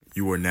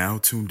You are now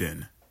tuned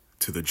in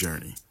to The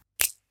Journey.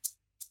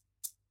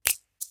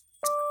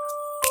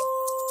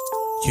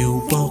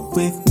 You walk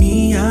with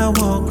me, I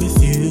walk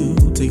with you.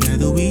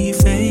 Together we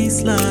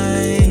face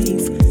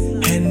life,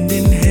 hand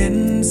in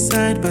hand,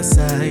 side by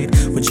side.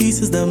 With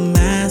Jesus the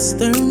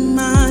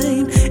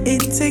mastermind,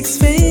 it takes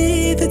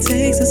faith, it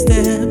takes a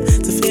step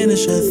to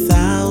finish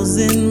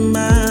 1,000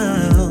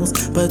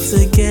 miles. But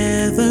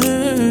together,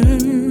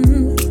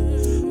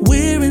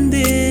 we're in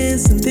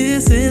this, and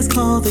this is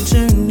called the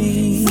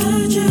journey.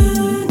 The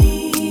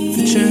journey.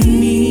 The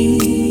journey.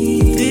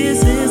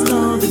 This is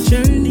called the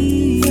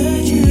journey.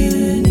 The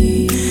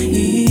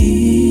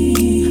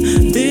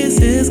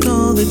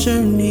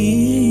journey,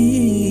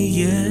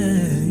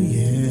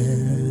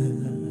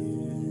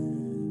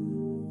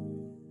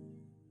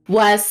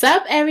 What's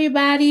up,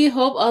 everybody?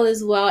 Hope all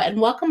is well, and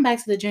welcome back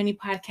to the Journey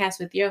Podcast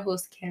with your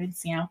host, Karen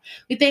Siam.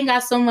 We thank God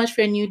so much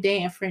for a new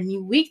day and for a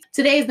new week.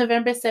 Today is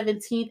November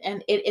 17th,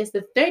 and it is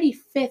the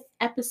 35th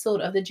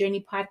episode of the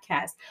Journey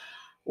Podcast.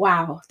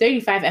 Wow,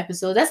 35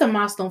 episodes. That's a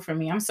milestone for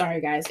me. I'm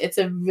sorry, guys. It's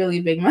a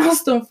really big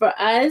milestone for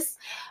us.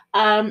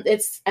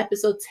 It's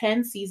episode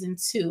 10, season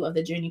 2 of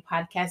the Journey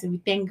Podcast, and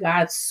we thank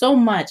God so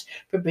much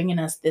for bringing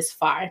us this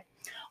far.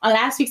 On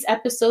last week's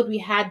episode, we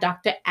had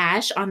Dr.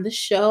 Ash on the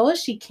show.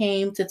 She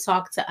came to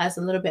talk to us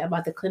a little bit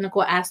about the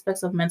clinical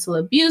aspects of mental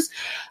abuse.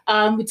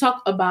 We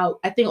talked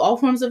about, I think, all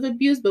forms of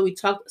abuse, but we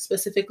talked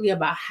specifically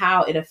about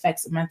how it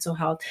affects mental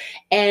health.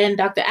 And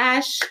Dr.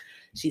 Ash,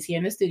 she's here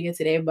in the studio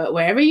today, but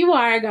wherever you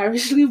are, God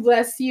richly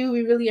bless you.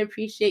 We really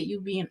appreciate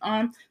you being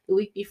on. The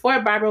week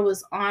before, Barbara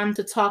was on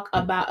to talk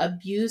about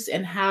abuse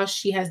and how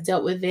she has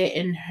dealt with it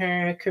in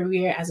her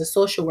career as a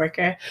social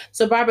worker.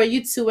 So Barbara,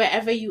 you too,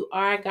 wherever you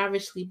are, God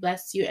richly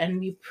bless you. And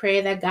we pray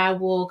that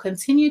God will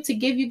continue to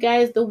give you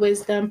guys the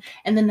wisdom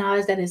and the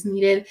knowledge that is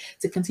needed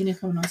to continue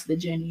coming on to the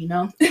journey, you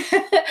know?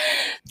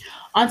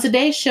 On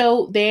today's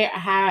show, they're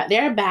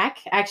back.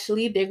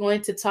 Actually, they're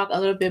going to talk a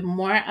little bit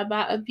more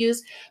about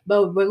abuse,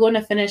 but we're going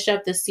to finish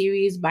up the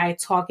series by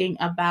talking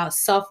about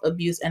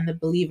self-abuse and the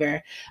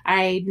believer.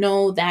 I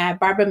know that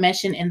Barbara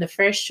mentioned in the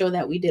first show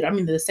that we did,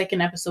 the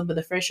second episode, but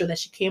the first show that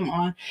she came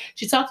on,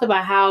 she talked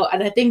about how,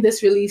 and I think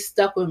this really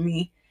stuck with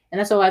me, and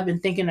that's all I've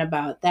been thinking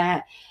about,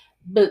 that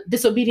but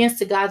disobedience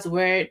to God's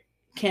word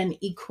can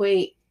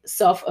equate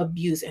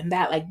self-abuse, and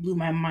that blew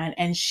my mind.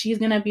 And she's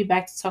gonna be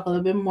back to talk a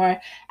little bit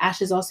more.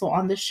 Ash is also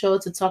on the show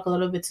to talk a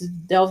little bit, to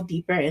delve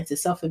deeper into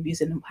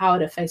self-abuse and how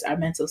it affects our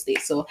mental state.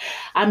 So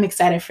I'm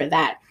excited for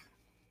that.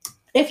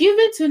 If you've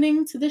been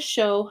tuning to the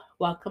show,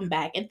 welcome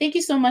back. And thank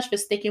you so much for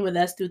sticking with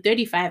us through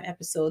 35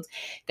 episodes.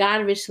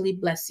 God richly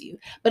bless you.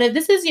 But if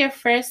this is your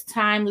first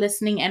time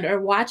listening and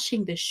or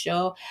watching the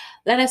show,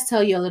 let us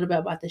tell you a little bit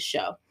about the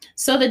show.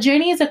 So The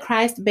Journey is a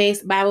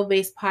Christ-based,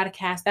 Bible-based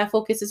podcast that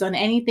focuses on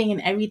anything and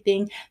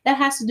everything that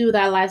has to do with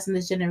our lives in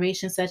this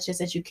generation, such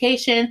as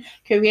education,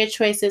 career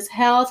choices,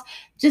 health,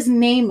 just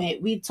name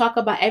it. We talk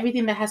about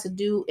everything that has to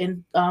do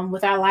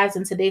with our lives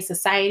in today's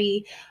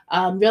society,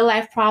 real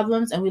life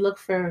problems, and we look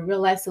for real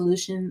life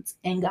solutions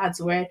in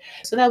God's word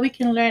so that we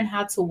can learn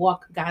how to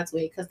walk God's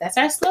way, because that's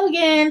our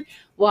slogan,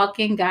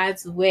 walking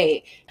God's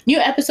way. New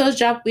episodes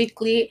drop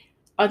weekly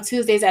on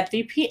Tuesdays at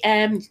 3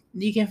 p.m.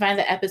 You can find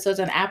the episodes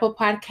on Apple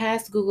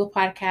Podcasts, Google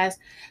Podcasts,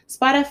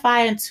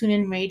 Spotify, and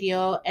TuneIn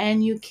Radio,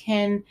 and you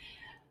can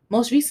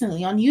most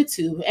recently on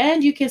YouTube.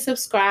 And you can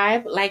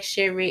subscribe, like,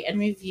 share, rate, and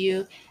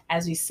review,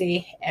 as we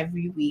say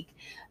every week.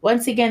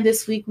 Once again,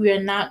 this week, we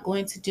are not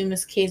going to do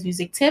Miss K's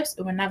music tips,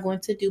 and we're not going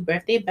to do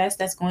birthday best.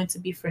 That's going to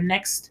be for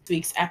next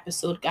week's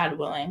episode, God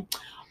willing.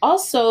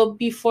 Also,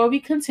 before we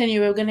continue,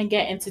 we're going to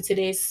get into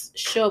today's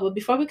show. But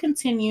before we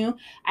continue,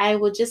 I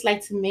would just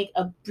like to make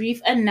a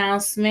brief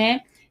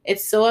announcement.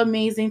 It's so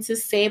amazing to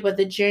say, but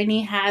The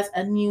Journey has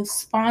a new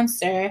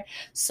sponsor.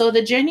 So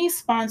The Journey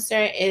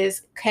sponsor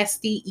is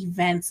Kesty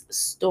Events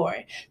Store.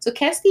 So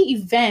Kesty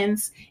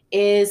Events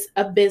is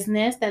a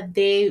business that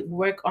they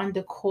work on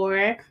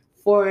decor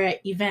for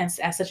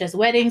events such as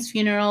weddings,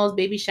 funerals,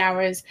 baby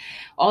showers,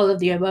 all of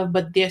the above.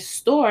 But their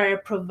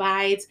store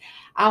provides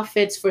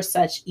outfits for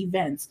such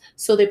events.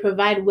 So they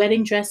provide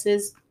wedding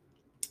dresses,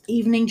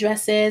 evening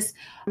dresses,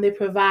 they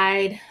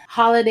provide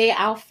holiday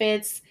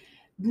outfits,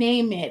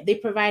 name it. They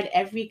provide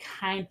every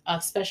kind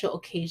of special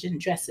occasion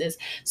dresses.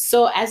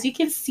 So as you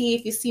can see,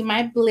 if you see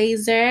my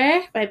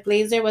blazer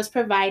was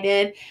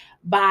provided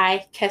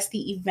by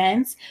Kesty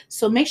Events.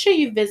 So make sure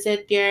you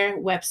visit their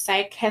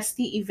website,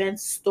 Kesty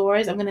Events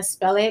Stores. I'm going to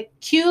spell it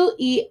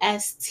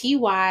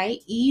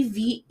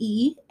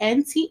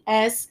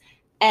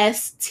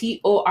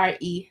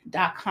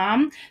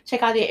QESTYEVENTSSTORE.com.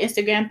 Check out their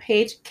Instagram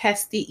page,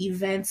 Kesty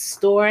Events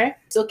Store.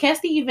 So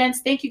Kesty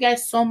Events, thank you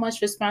guys so much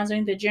for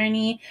sponsoring The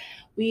Journey.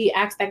 We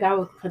ask that God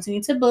will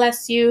continue to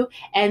bless you,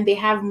 and they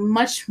have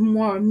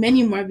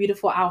many more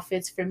beautiful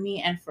outfits for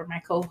me and for my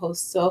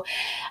co-host. So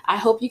I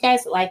hope you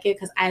guys like it,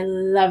 because I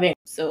love it.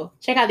 So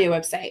check out their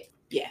website.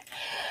 Yeah.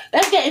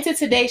 Let's get into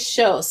today's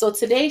show. So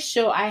today's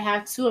show, I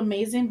have two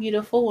amazing,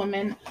 beautiful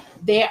women.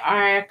 They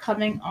are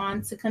coming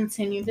on to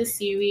continue the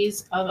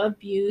series of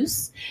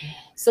abuse.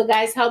 So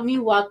guys, help me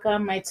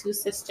welcome my two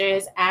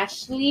sisters,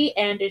 Ashley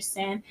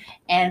Anderson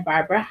and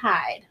Barbara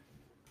Hyde.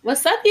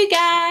 What's up, you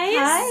guys?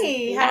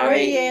 Hi, how are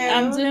you?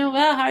 I'm doing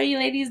well. How are you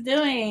ladies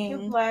doing?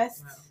 You're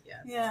blessed. Wow, yes.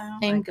 Yeah.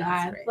 Thank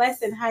God.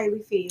 Blessed and highly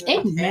favored.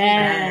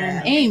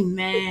 Amen.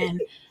 Amen.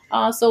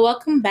 So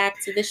welcome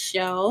back to the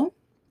show.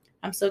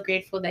 I'm so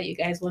grateful that you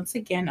guys once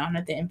again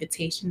honored the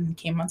invitation and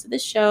came onto the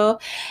show.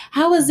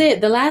 How was it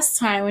the last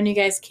time when you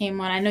guys came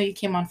on? I know you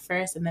came on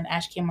first and then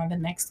Ash came on the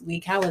next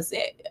week. How was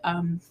it?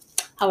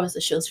 How was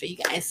the shows for you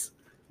guys?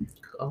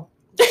 Cool.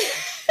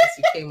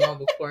 You came on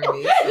before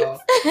me,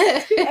 so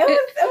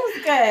It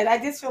was good. I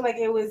just feel like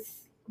it was,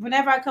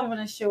 whenever I come on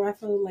a show, I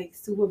feel like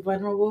super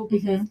vulnerable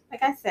because,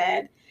 like I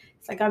said,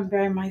 it's like I'm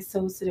bearing my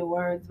soul to the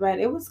words. But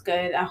it was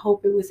good. I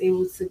hope it was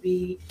able to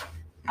be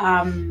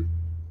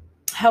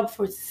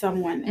helpful to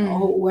someone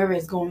or whoever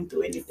is going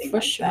through anything For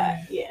like sure.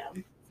 that. Yeah.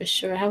 For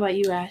sure. How about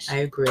you, Ash? I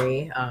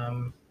agree.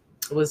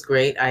 It was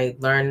great. I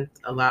learned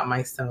a lot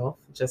myself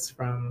just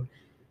from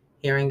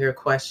hearing your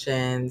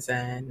questions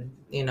and,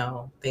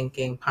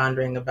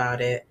 pondering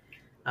about it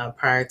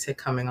prior to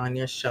coming on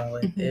your show.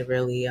 It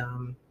really,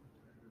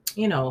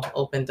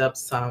 opened up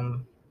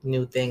some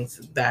new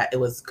things that it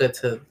was good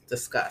to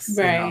discuss.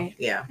 Right.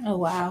 Yeah. Oh,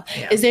 wow.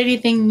 Yeah. Is there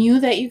anything new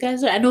that you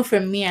guys learned? I know for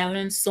me, I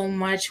learned so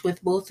much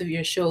with both of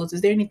your shows.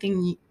 Is there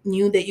anything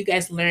new that you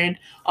guys learned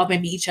or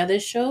maybe each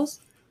other's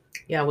shows?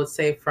 Yeah, I would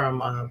say from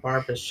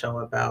Barbara's show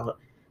about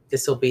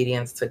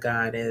disobedience to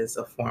God is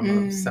a form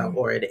of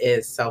it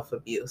is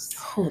self-abuse.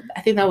 Oh,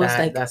 I think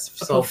that's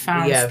so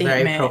profound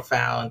statement. Very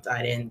profound.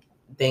 I didn't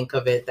think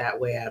of it that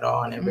way at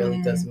all, and it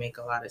really does make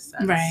a lot of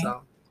sense. Right.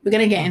 So we're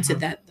gonna get into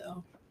that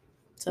though.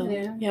 So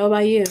yeah, what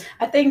about you?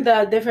 I think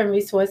the different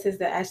resources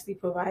that Ashley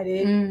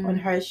provided on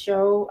her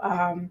show.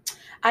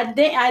 I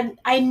didn't.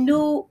 I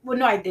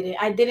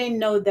didn't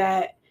know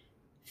that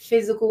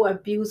physical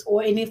abuse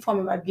or any form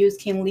of abuse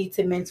can lead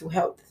to mental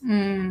health.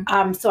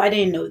 So I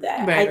didn't know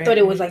that. I thought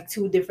it was like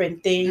two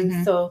different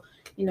things. So,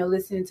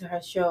 listening to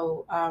her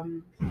show, I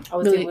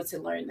was able to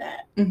learn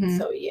that.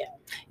 So yeah.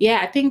 Yeah,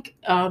 I think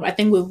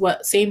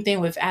same thing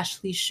with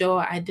Ashley's show.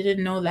 I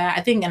didn't know that.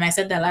 I think, and I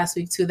said that last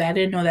week too, that I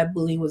didn't know that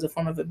bullying was a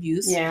form of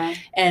abuse. Yeah.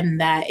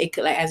 And that it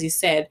could, like, as you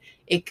said,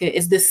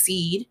 it's the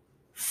seed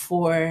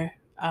for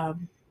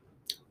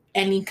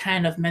any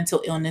kind of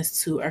mental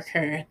illness to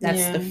occur.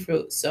 That's the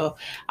fruit. So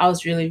I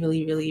was really,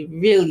 really, really,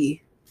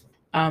 really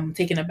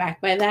taken aback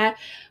by that.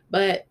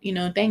 But,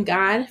 thank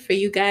God for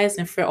you guys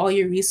and for all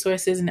your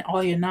resources and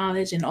all your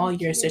knowledge and all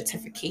your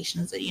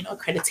certifications and,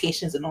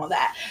 accreditations and all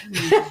that.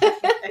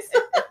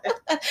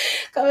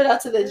 Coming out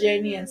to the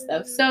journey and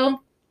stuff.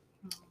 So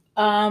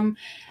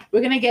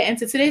we're going to get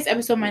into today's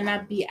episode. Might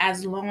not be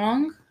as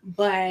long,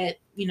 but,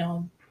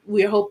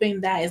 we're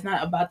hoping that it's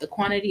not about the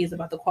quantity, it's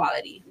about the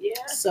quality. Yeah.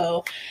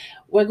 So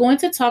we're going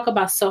to talk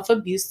about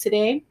self-abuse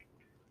today.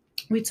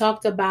 We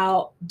talked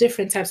about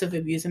different types of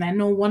abuse. And I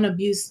know one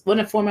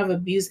form of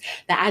abuse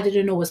that I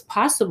didn't know was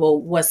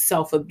possible was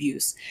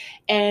self-abuse.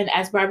 And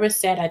as Barbara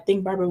said, I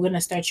think, Barbara, we're going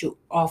to start you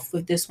off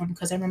with this one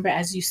because I remember,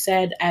 as you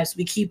said, as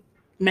we keep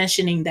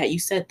mentioning that, you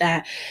said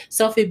that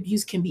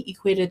self-abuse can be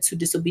equated to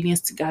disobedience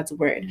to God's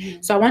word.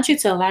 So I want you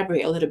to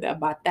elaborate a little bit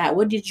about that.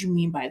 What did you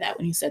mean by that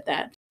when you said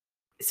that?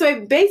 So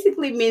it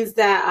basically means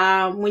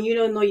that when you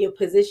don't know your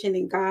position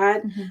in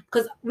God,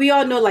 because we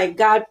all know, like,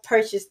 God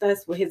purchased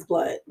us with his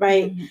blood,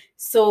 right?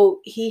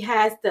 So he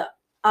has the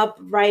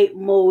upright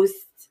most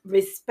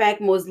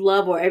respect, most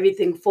love, or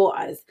everything for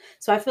us.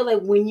 So I feel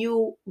like when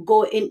you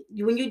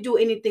do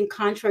anything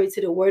contrary to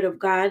the word of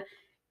God,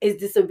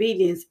 it's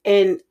disobedience.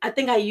 And I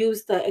think I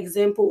used the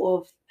example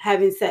of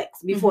having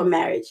sex before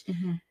marriage.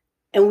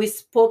 And we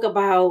spoke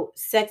about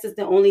sex is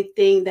the only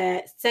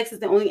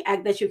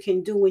act that you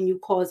can do when you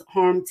cause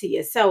harm to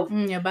yourself.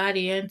 Your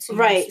body and to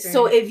right.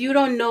 So if you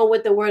don't know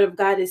what the word of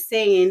God is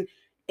saying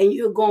and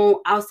you're going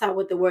outside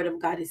what the word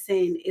of God is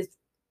saying, it's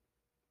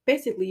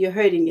basically you're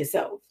hurting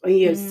yourself or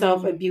you're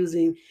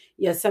self-abusing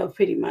yourself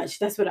pretty much.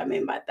 That's what I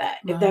mean by that,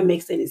 if that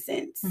makes any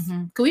sense.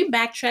 Can we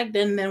backtrack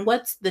then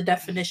what's the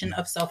definition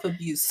of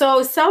self-abuse?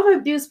 So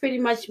self-abuse pretty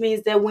much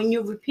means that when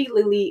you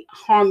repeatedly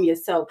harm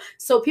yourself.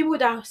 So people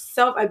that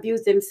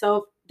self-abuse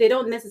themselves, they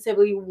don't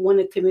necessarily want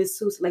to commit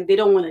suicide. Like, they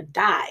don't want to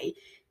die.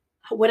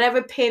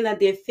 Whatever pain that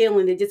they're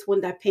feeling, they just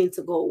want that pain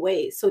to go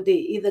away. So they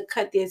either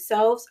cut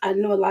themselves. I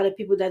know a lot of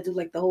people that do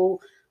like the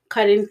whole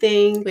cutting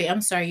thing. Wait,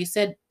 I'm sorry. You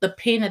said the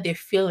pain that they're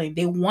feeling,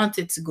 they want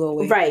it to go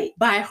away. Right.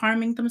 By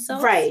harming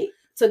themselves? Right.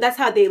 So that's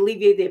how they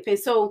alleviate their pain.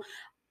 So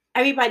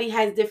everybody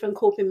has different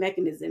coping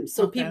mechanisms.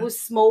 So people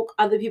smoke,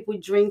 other people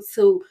drink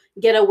to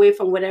get away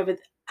from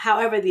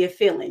however they're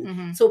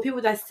feeling. So people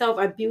that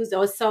self-abuse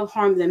or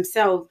self-harm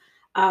themselves,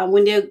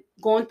 when they're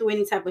going through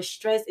any type of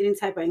stress, any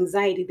type of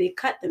anxiety, they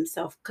cut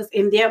themselves because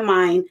in their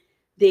mind,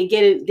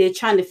 they're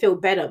trying to feel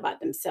better about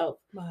themselves.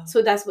 Wow.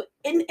 So that's what,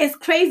 and it's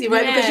crazy,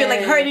 right? Because you're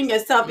like hurting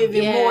yourself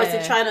even more, so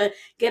Yeah. trying to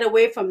get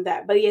away from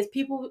that. But yes,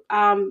 people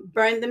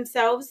burn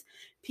themselves,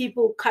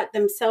 people cut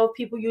themselves,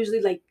 people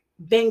usually like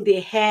bang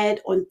their head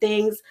on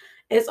things.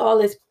 It's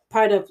all as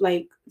part of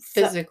like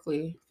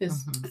physically.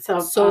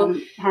 So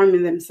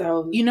harming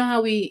themselves. You know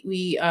how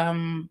we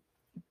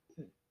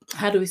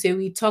how do we say,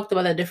 we talked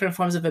about the different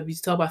forms of abuse,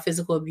 talk about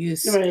physical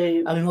abuse,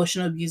 Right.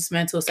 Emotional abuse,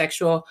 mental,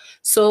 sexual.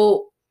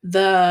 So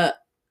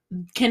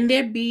can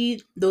there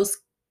be those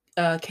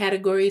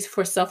categories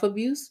for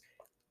self-abuse?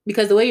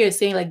 Because the way you're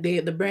saying, like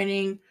the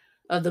burning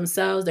of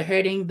themselves, the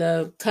hurting,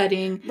 the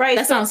cutting, Right,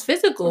 that sounds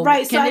physical.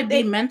 right, Can so it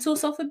be mental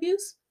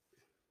self-abuse?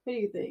 What do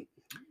you think?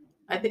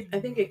 I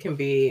think it can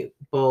be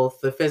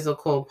both the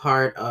physical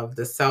part of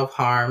the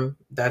self-harm,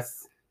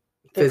 that's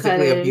The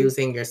physically cutting.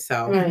 abusing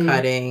yourself, Right.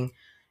 cutting,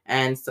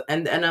 and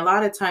a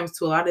lot of times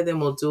too, a lot of them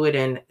will do it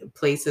in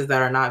places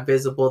that are not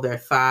visible, their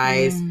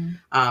thighs,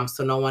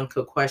 so no one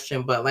could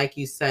question. But like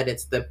you said,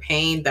 it's the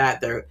pain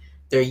that they're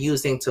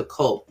using to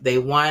cope.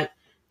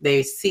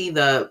 They see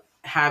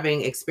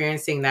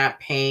experiencing that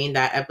pain,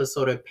 that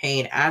episode of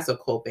pain, as a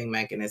coping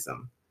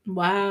mechanism.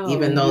 Wow.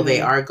 Even though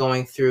they are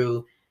going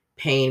through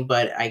pain,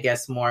 but I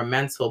guess more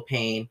mental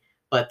pain,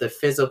 but the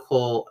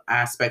physical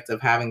aspect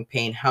of having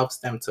pain helps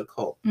them to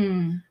cope.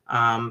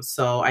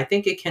 So I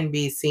think it can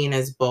be seen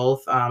as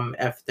both.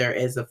 If there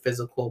is a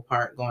physical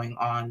part going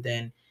on,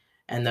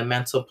 and the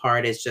mental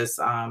part is just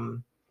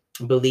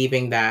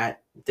believing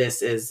that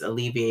this is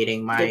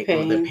alleviating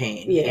the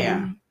pain.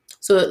 Yeah.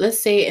 So let's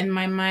say in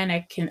my mind,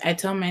 I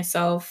tell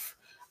myself,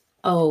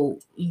 oh,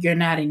 you're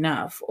not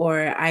enough,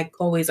 or I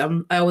always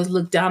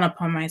look down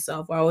upon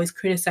myself, or I always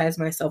criticize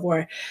myself,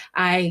 or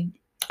I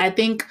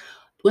think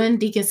when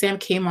Deacon Sam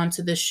came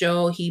onto the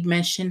show, he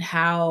mentioned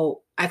how,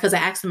 because I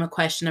asked him a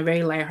question, a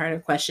very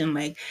lighthearted question,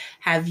 like,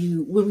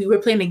 when we were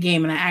playing a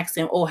game, and I asked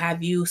him, oh,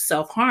 have you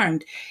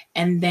self-harmed?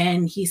 And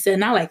then he said,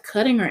 not like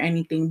cutting or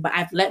anything, but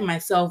I've let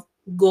myself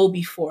go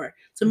before.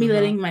 So me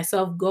letting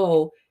myself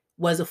go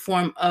was a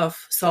form of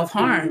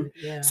self-harm.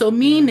 Yeah. So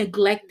me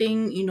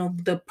neglecting,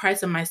 the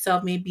parts of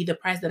myself, maybe the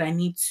parts that I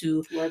need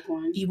to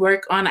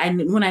work on.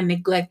 When I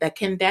neglect that,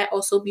 can that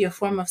also be a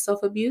form of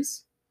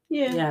self-abuse?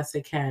 Yeah. Yes,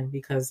 it can,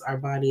 because our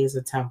body is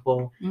a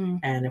temple.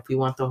 And if we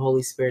want the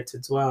Holy Spirit to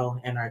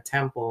dwell in our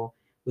temple,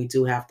 we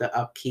do have to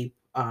upkeep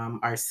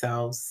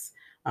ourselves,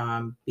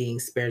 being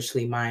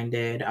spiritually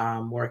minded,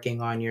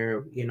 working on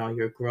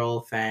your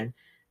growth, and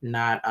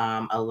not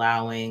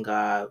allowing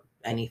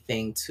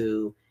anything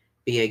to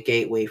be a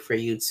gateway for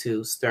you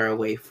to stir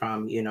away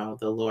from, the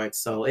Lord.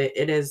 So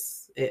it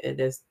is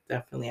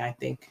definitely, I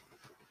think,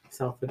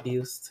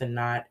 self-abuse to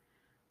not,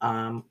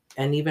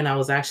 and even I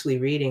was actually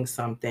reading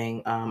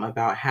something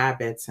about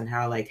habits and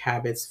how like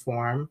habits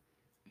form.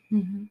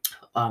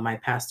 My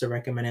pastor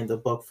recommended the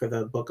book for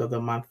the book of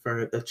the month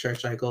for the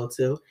church I go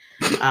to.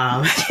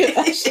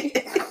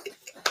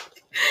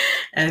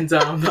 And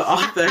the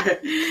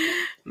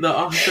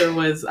author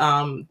was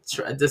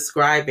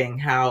describing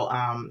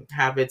how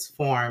habits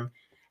form,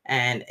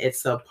 and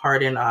it's a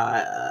part in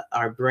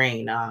our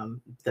brain,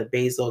 the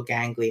basal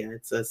ganglia.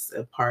 It's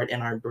a part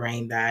in our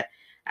brain that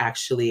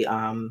actually,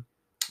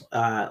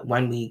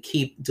 when we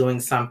keep doing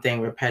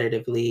something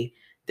repetitively,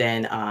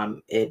 then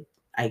it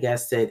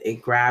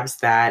grabs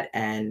that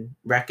and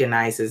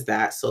recognizes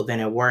that. So then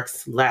it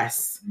works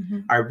less.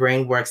 Our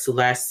brain works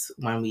less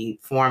when we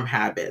form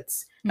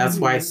habits. That's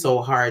why it's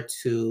so hard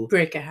to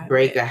break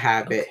a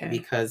habit,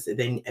 because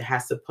then it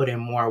has to put in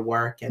more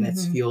work, and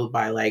it's fueled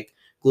by like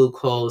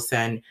glucose.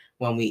 And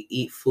when we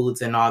eat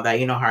foods and all that,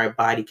 how our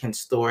body can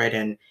store it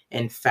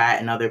in fat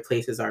and other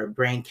places, our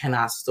brain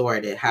cannot store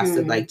it. It has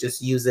to like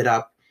just use it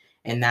up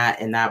in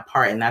that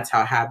part. And that's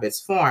how habits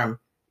form.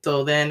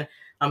 So then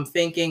I'm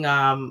thinking,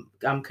 I'm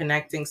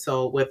connecting.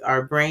 So with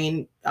our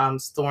brain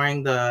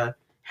storing the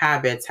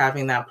habits,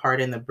 having that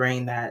part in the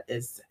brain that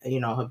is,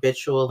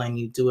 habitual, and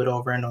you do it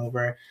over and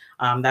over.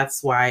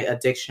 That's why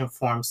addiction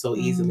forms so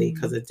easily,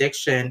 because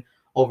addiction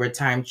over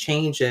time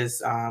changes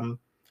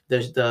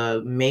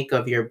the make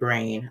of your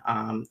brain,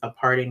 a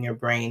part in your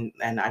brain.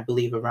 And I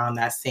believe around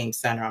that same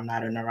center, I'm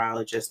not a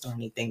neurologist or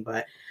anything,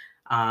 but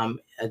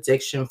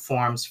addiction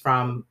forms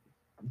from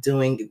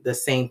doing the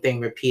same thing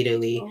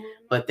repeatedly.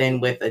 But then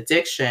with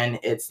addiction,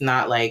 it's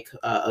not like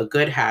a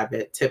good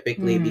habit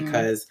typically,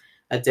 because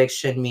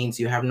addiction means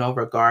you have no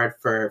regard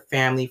for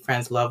family,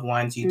 friends, loved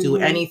ones. You do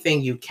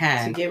anything you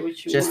can to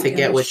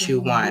get what you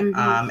want.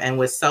 And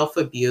with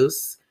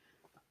self-abuse,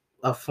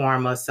 a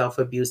form of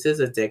self-abuse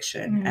is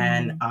addiction.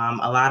 And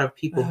a lot of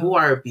people who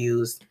are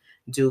abused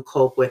do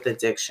cope with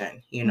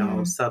addiction,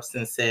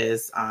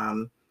 substances,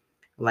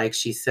 like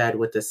she said,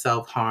 with the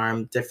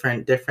self-harm,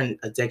 different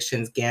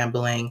addictions,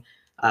 gambling,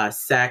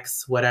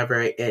 sex,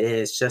 whatever it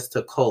is, just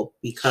to cope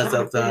because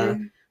of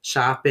the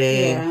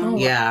shopping.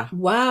 Yeah.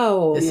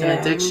 Wow. It's an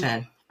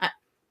addiction.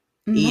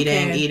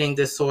 Eating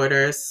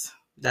disorders.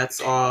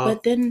 That's all.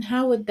 But then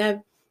how would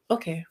that,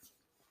 okay.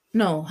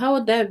 No, how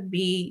would that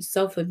be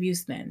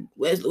self-abuse then?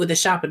 With the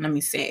shopping, let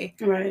me say.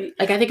 Right.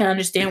 Like, I think I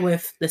understand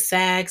with the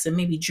sex and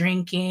maybe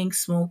drinking,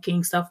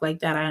 smoking, stuff like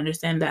that. I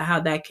understand that how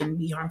that can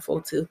be harmful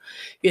to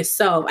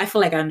yourself. I feel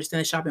like I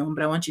understand the shopping one,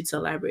 but I want you to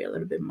elaborate a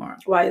little bit more.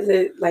 Why is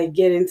it like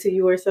getting to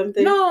you or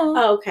something? No.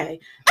 Oh, okay.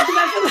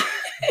 Because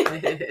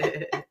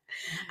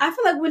I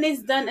feel like when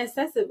it's done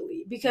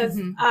excessively, because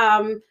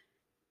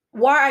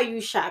why are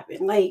you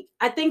shopping? Like,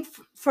 I think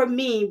for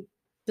me,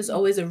 there's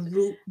always a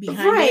root behind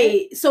it.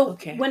 Right. So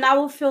Okay. when I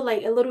will feel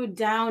like a little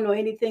down or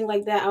anything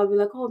like that, I'll be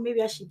like, oh, maybe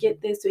I should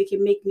get this so it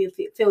can make me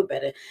feel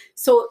better.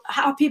 So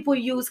how people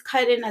use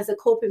cutting as a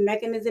coping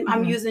mechanism,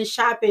 I'm using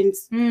shopping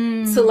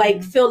to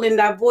like fill in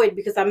that void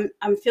because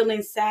I'm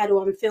feeling sad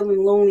or I'm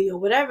feeling lonely or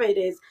whatever it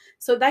is.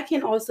 So that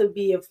can also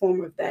be a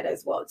form of that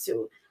as well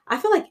too. I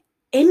feel like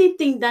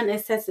anything done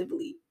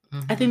excessively.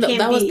 I think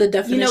that was the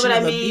definition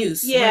of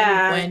abuse.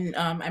 Yeah. When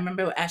I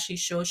remember Ashley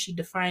Show, she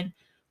defined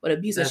what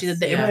abuse is. She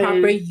said the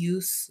improper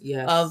use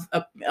of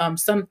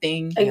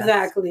something.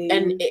 Exactly.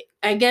 And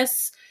I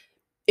guess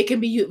it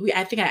can be used.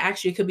 I think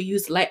it could be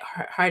used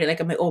lighthearted. Like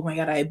I'm like, oh my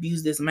God, I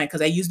abused this man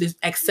because I used this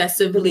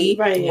excessively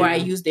or I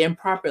used it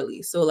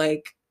improperly. So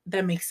like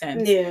that makes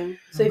sense. Yeah.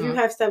 So if you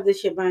have stuff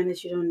that you're buying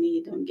that you don't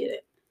need, don't get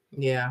it.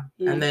 Yeah.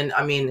 And then,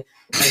 I mean,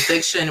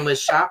 addiction with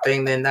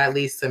shopping, then that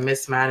leads to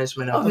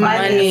mismanagement of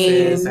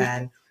finances.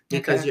 And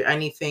because you're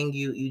anything,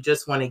 you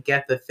just want to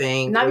get the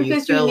thing. Not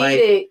because you need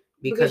it.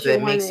 Because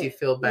it makes you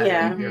feel better.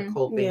 Yeah. You're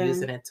coping,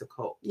 using it to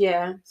cope.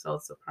 Yeah. So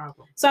it's a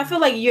problem. So I feel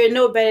like you're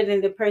no better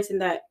than the person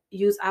that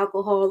use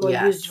alcohol or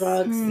use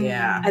drugs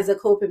as a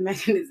coping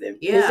mechanism.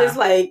 Yeah. It's just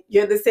like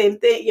you're the same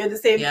thing. You're the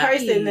same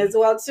person as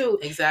well too.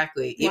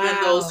 Exactly. Wow.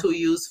 Even those who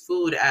use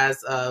food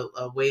as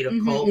a way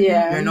to cope,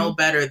 you're no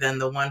better than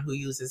the one who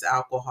uses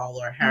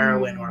alcohol or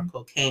heroin or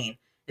cocaine.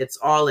 It's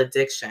all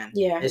addiction.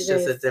 Yeah, it's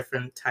just a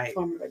different type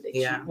form of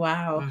addiction. Yeah.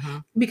 Wow.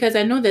 Because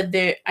I know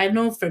that I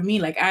know for me,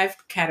 like I've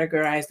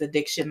categorized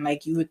addiction.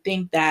 Like you would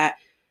think that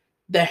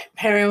the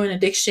heroin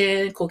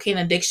addiction, cocaine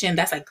addiction,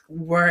 that's like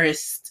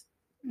worst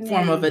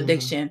form of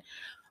addiction.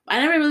 I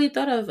never really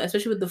thought of,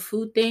 especially with the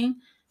food thing,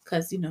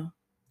 because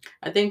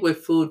I think with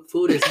food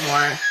is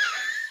more.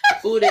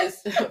 food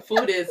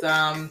is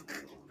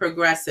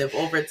progressive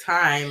over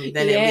time.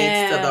 Then it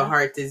leads to the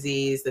heart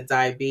disease, the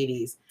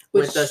diabetes.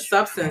 With the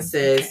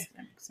substances,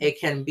 it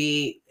can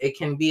be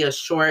a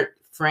short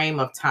frame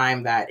of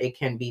time that it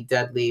can be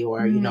deadly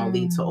or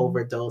lead to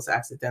overdose,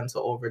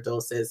 accidental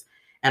overdoses.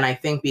 And I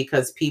think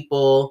because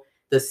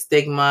the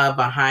stigma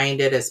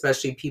behind it,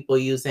 especially people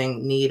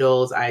using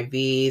needles,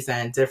 IVs,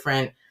 and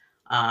different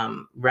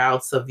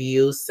routes of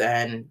use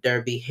and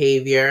their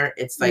behavior,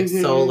 it's like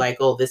so like,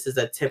 oh, this is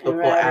a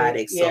typical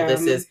addict, so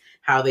this is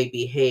how they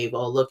behave.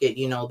 Oh, look at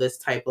this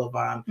type of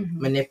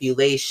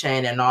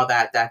manipulation and all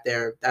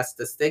that's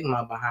the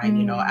stigma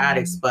behind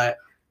addicts. But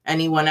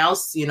anyone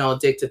else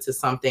addicted to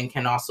something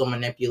can also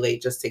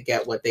manipulate just to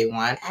get what they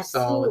want.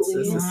 Absolutely. So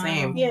it's the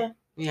same.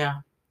 Yeah.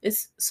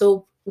 It's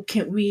so.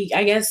 Can we,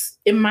 I guess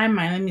in my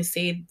mind, let me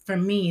say, for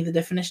me, the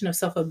definition of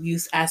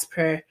self-abuse as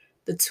per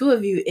the two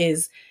of you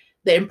is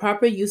the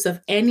improper use of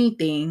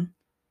anything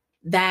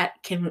that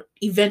can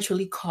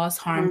eventually cause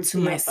harm to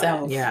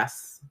myself.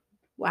 Yes.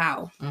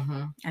 Wow.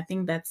 I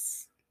think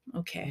that's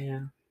okay.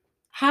 Yeah.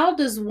 How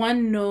does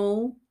one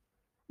know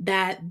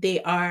that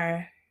they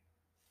are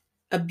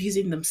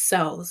abusing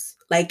themselves?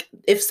 Like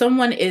if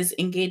someone is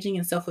engaging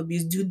in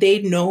self-abuse, do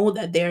they know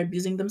that they're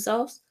abusing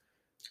themselves?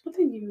 I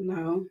think you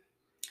know.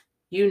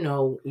 You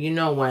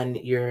know when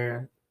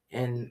you're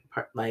in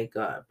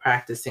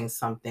practicing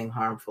something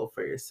harmful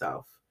for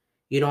yourself.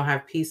 You don't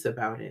have peace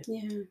about it.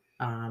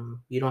 Yeah.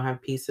 You don't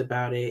have peace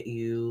about it.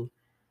 You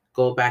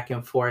go back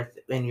and forth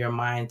in your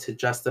mind to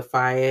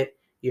justify it.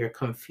 You're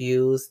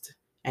confused.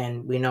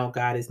 And we know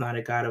God is not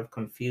a God of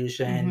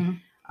confusion.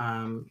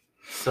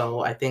 So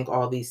I think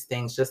all these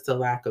things, just the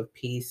lack of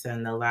peace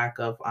and the lack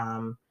of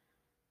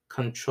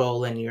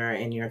control in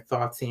your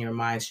thoughts in your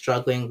mind,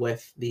 struggling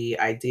with the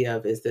idea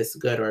of is this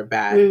good or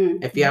bad.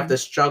 If you have to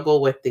struggle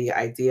with the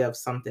idea of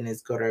something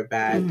is good or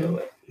bad,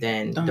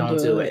 then don't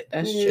do it.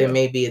 That's true. Then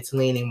maybe it's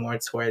leaning more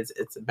towards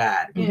it's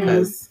bad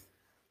because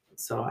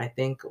so I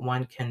think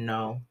one can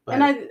know. But,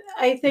 and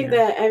I think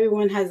that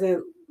everyone has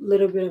a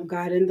little bit of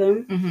God in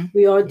them.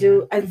 We all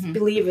do as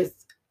believers,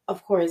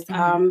 of course.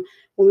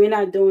 When we're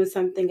not doing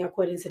something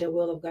according to the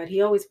will of God,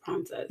 He always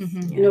prompts us.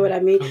 You know what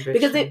I mean?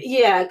 Because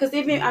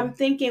even I'm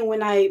thinking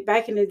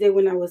back in the day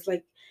when I was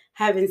like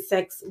having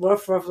sex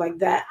rough like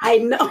that, I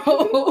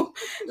know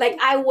like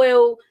I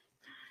will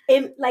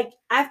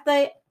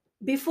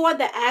before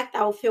the act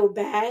I'll feel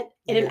bad,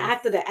 and then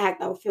after the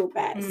act I'll feel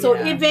bad.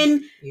 So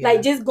even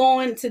like just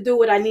going to do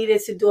what I needed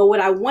to do or what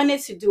I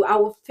wanted to do, I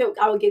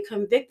would get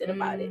convicted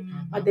about it.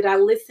 Or did I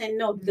listen?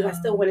 No, because I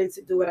still wanted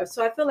to do it.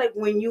 So I feel like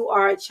when you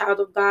are a child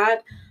of God,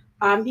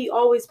 He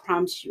always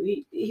prompts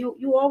you.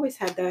 You always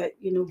have that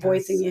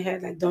voice in your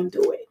head like don't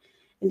do it.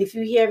 And if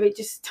you hear it,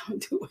 just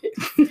don't do it.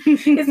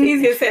 It's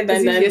easier said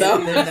than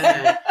done.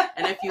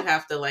 And if you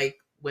have to, like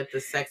with the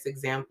sex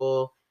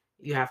example,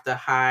 you have to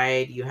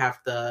hide, you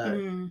have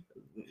to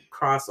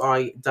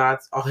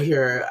dots all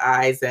your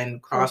I's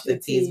and cross the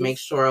T's, make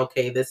sure,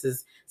 okay, this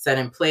is set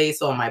in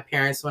place. Oh, my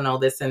parents will know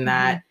this and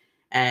that.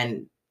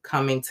 And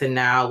coming to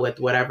now with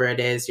whatever it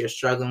is you're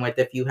struggling with,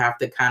 if you have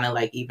to kind of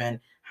like even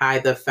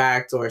hide the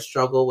fact or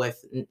struggle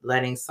with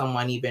letting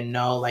someone even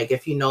know, like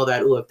if you know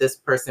that, if this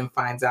person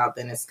finds out,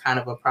 then it's kind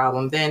of a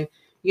problem, then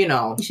you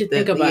should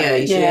think about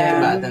it. You should think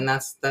about it. Then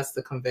that's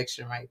the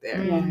conviction right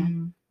there.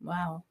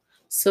 Wow.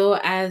 So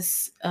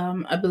as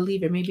a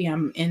believer, maybe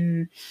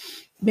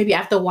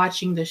after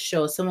watching the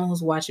show, someone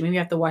who's watching, maybe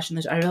after watching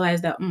this, I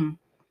realized that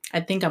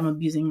I think I'm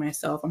abusing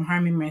myself. I'm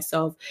harming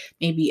myself,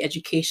 maybe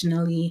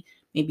educationally,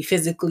 maybe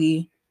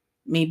physically,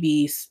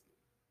 maybe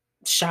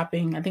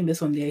shopping. I think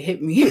this one did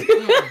hit me.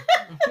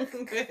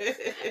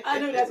 I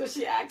know that's what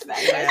she asked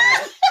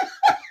that.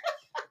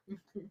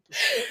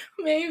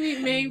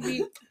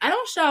 Maybe. I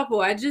don't shop,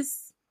 or I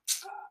just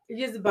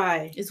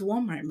buy. It's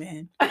Walmart,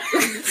 man.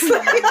 It's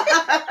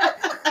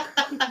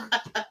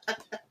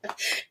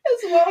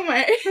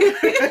Walmart.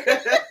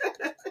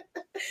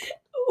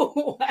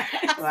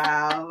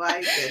 Wow,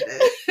 my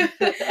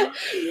goodness.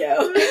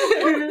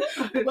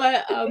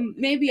 But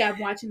maybe I'm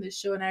watching the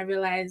show and I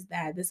realize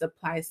that this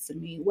applies to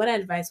me. What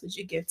advice would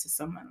you give to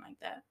someone like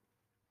that?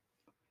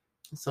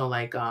 So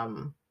like I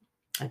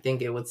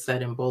think it would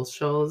said in both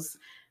shows,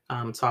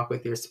 talk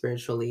with your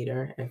spiritual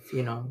leader if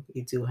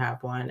you do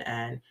have one,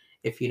 and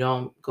if you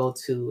don't go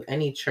to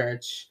any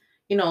church,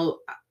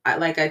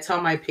 I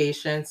tell my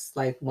patients,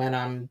 like when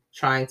I'm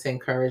trying to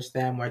encourage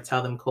them or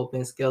tell them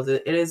coping skills,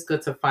 it is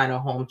good to find a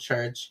home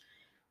church,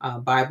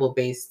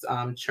 Bible-based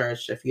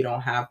church if you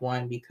don't have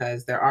one,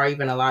 because there are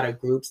even a lot of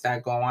groups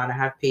that go on. I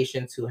have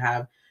patients who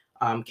have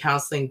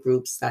counseling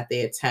groups that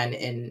they attend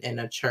in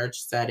a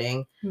church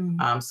setting.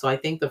 So I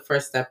think the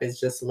first step is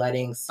just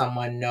letting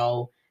someone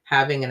know,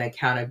 having an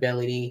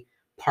accountability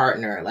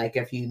partner. Like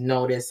if you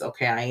notice,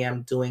 okay, I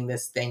am doing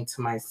this thing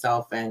to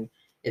myself and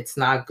it's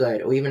not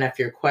good, or even if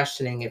you're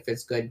questioning if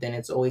it's good, then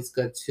it's always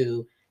good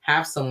to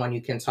have someone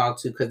you can talk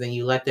to, because then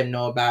you let them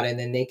know about it and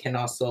then they can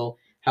also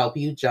help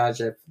you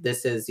judge if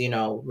this is,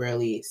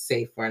 really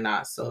safe or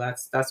not. So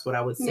that's what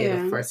I would say,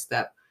 the first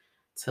step,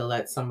 to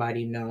let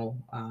somebody know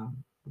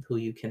who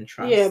you can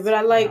trust. Yeah, but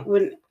I like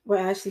what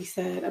Ashley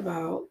said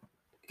about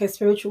a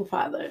spiritual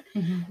father,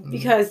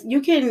 because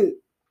you can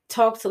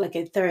talk to like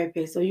a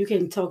therapist or you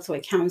can talk to a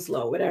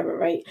counselor or whatever,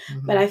 right?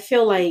 But I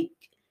feel like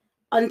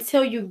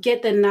until you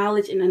get the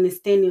knowledge and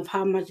understanding of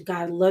how much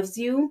God loves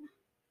you,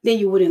 then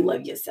you wouldn't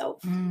love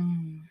yourself.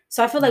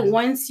 So I feel like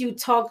once you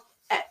talk,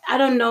 I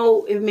don't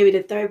know if maybe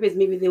the therapist,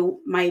 maybe they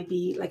might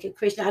be like a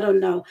Christian, I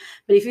don't know.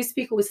 But if you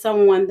speak with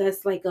someone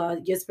that's like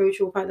your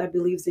spiritual father that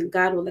believes in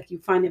God, or like you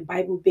find a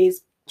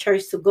Bible-based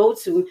church to go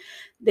to,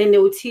 then they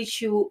will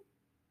teach you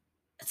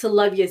to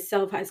love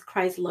yourself as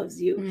Christ loves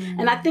you.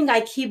 And I think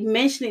I keep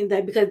mentioning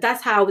that because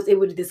that's how I was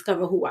able to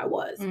discover who I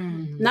was.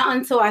 Not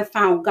until I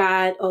found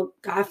God or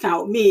God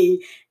found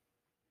me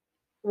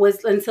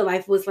was until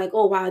I was like,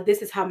 oh, wow,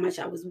 this is how much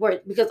I was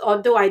worth. Because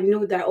although I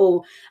knew that,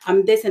 oh,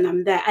 I'm this and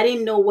I'm that, I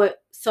didn't know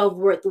what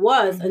self-worth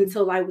was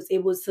until I was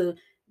able to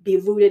be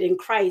rooted in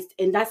Christ.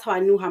 And that's how I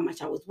knew how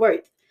much I was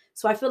worth.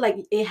 So I feel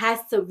like it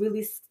has to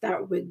really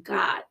start with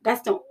God.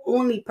 That's the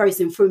only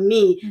person for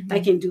me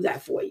that can do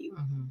that for you.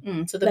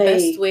 So the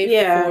best way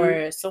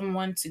for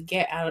someone to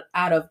get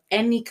out of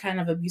any kind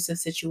of abusive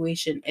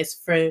situation is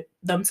for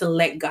them to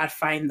let God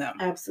find them.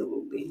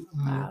 Absolutely.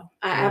 Wow.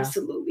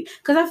 Absolutely.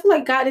 Because I feel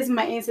like God is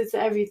my answer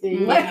to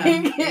everything.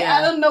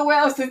 I don't know where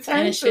else to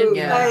turn to.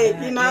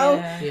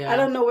 I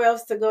don't know where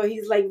else to go.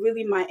 He's like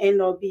really my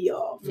end all be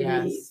all for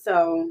me.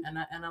 So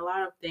and a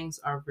lot of things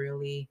are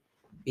really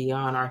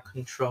beyond our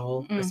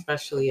control,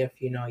 especially if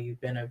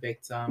you've been a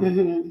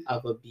victim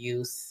of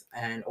abuse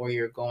or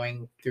you're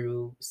going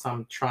through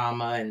some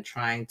trauma and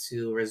trying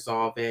to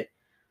resolve it.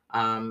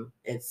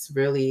 It's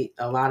really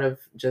a lot of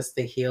just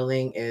the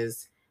healing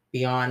is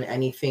beyond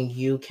anything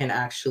you can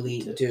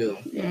actually do.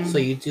 So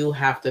you do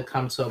have to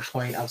come to a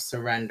point of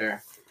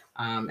surrender.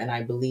 And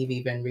I believe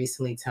even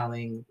recently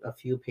telling a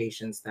few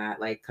patients that,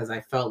 like, because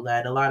I felt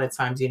led a lot of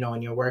times, in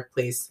your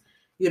workplace,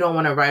 you don't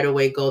want to right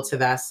away go to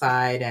that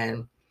side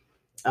and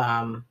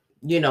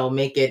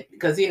make it,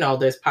 because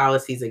there's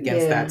policies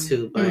against that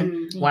too. But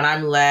when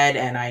I'm led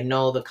and I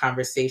know the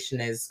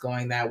conversation is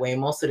going that way,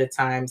 most of the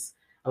times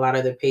a lot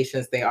of the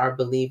patients, they are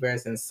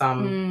believers in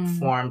some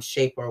form,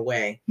 shape, or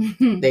way.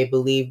 They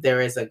believe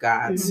there is a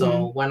God.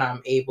 So when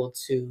I'm able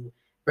to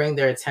bring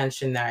their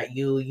attention that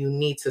you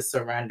need to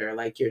surrender,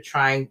 like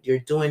you're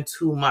doing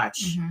too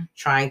much,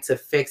 trying to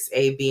fix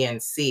A, B,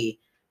 and C.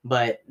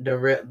 But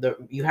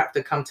you have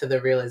to come to the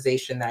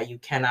realization that you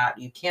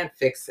can't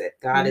fix it.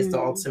 God is the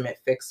ultimate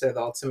fixer, the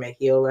ultimate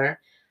healer.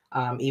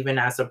 Even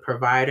as a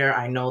provider,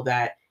 I know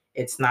that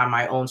it's not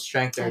my own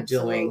strength or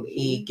doing.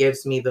 He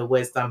gives me the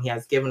wisdom. He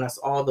has given us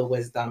all the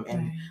wisdom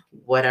in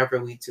whatever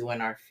we do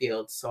in our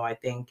field. So I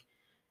think,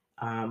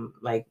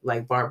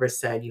 like Barbara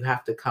said, you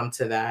have to come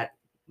to that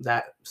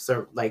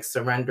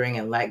surrendering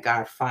and let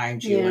God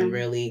find you and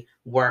really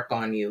work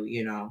on you,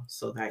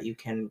 so that you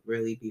can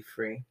really be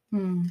free.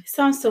 It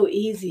sounds so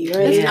easy,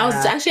 right? I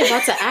was actually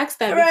about to ask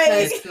that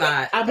because it's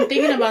not. I'm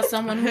thinking about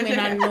someone who may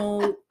not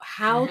know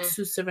how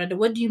to surrender.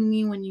 What do you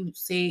mean when you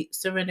say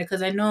surrender?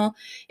 Because I know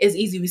it's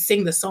easy. We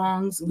sing the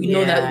songs. We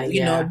know that,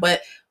 know,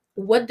 but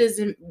what does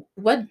it,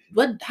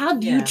 how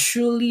do you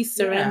truly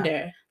surrender?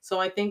 Yeah. So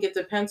I think it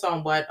depends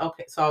on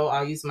so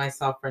I'll use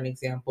myself for an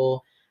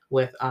example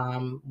with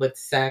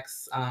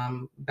sex,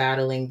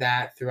 battling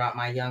that throughout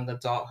my young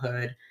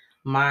adulthood.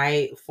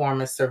 My form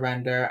of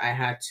surrender, I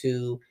had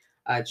to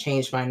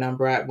change my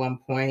number at one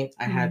point.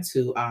 I had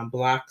to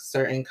block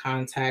certain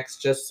contacts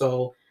just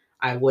so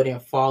I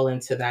wouldn't fall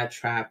into that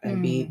trap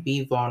and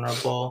be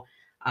vulnerable.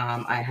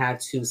 I had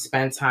to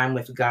spend time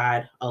with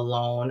God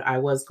alone. I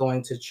was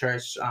going to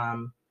church,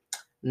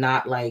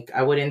 not like,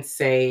 I wouldn't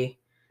say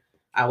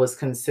I was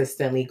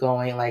consistently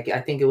going. Like,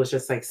 I think it was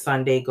just like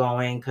Sunday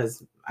going,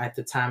 because at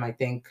the time, I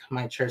think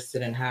my church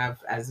didn't have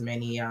as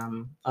many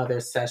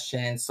other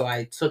sessions. So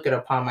I took it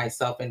upon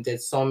myself and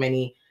did so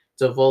many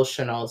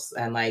devotionals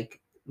and like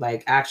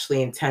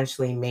actually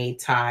intentionally made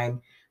time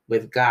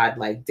with God,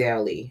 like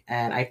daily.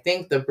 And I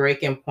think the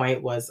breaking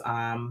point was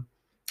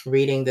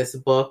reading this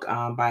book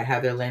by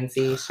Heather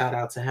Lindsay. Shout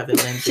out to Heather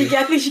Lindsay.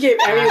 She gave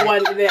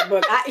everyone that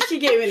book. She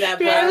gave me that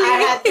book. I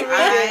had to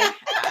read it.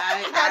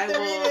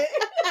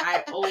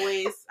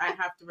 I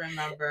have to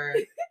remember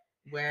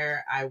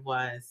where I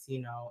was,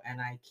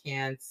 and I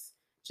can't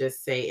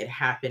just say it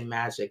happened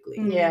magically.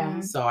 Yeah.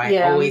 So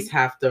I always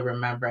have to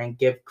remember and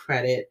give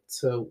credit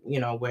to,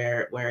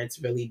 where it's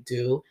really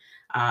due.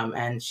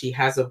 And she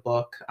has a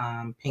book,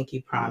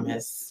 Pinky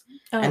Promise.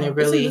 And it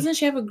really doesn't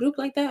she have a group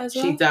like that as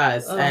well? She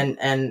does.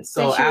 And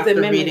so after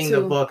reading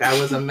the book, I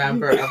was a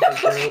member of the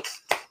group.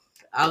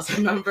 I was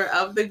a member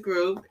of the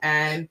group,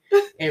 and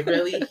it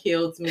really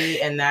healed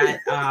me in that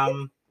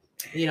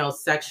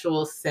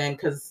sexual sin,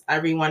 because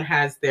everyone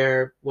has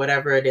their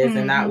whatever it is,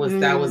 and that was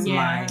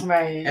mine.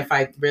 Right. If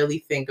I really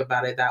think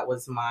about it, that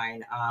was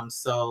mine.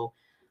 So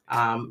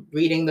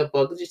reading the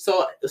book.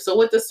 So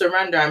with the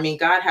surrender, I mean,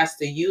 God has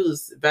to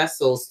use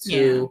vessels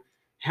to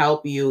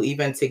help you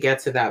even to get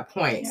to that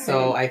point. Yeah.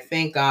 So I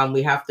think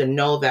we have to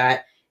know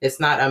that it's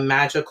not a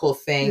magical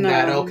thing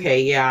that,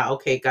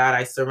 okay, God,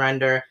 I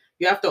surrender.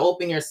 You have to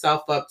open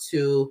yourself up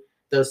to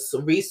the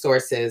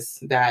resources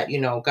that,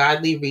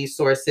 godly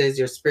resources,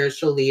 your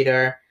spiritual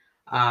leader.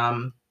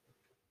 Then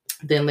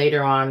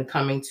later on,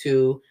 coming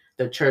to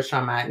the church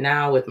I'm at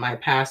now with my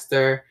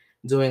pastor,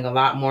 doing a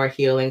lot more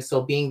healing.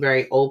 So being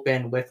very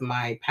open with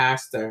my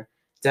pastor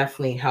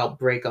definitely helped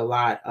break a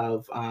lot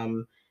of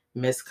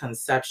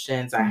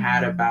misconceptions I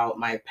had about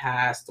my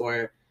past,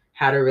 or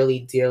how to really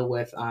deal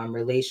with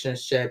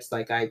relationships,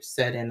 like I've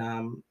said in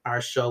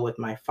our show with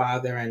my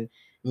father, and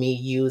me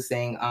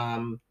using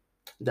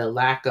the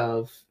lack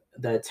of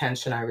the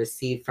attention I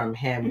received from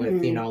him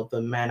with,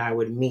 the men I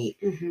would meet,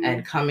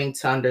 and coming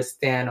to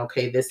understand,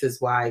 okay, this is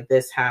why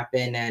this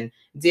happened, and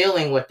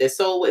dealing with this.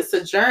 So it's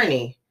a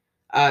journey.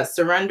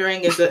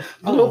 Surrendering is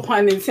no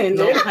pun intended.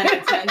 No pun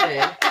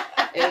intended.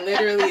 It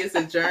literally is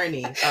a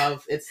journey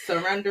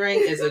surrendering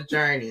is a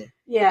journey.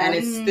 Yeah. And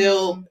it's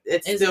still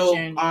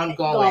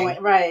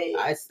ongoing. Right.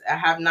 I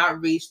have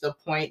not reached the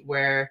point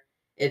where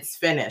it's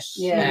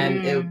finished,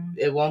 and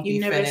it won't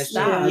be finished.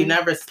 You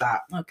never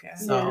stop. Okay.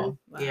 So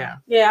yeah.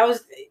 I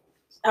was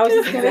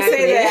just gonna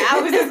say that.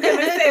 I was just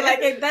gonna say, like,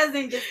 it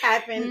doesn't just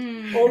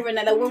happen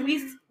overnight. Like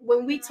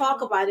when we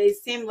talk about it, it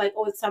seems like,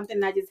 oh, it's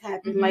something that just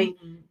happened. Like,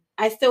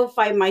 I still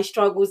fight my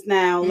struggles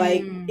now.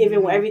 Like,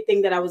 even with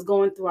everything that I was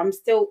going through,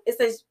 it's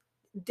a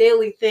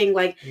daily thing.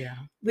 Like,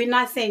 we're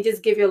not saying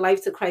just give your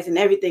life to Christ and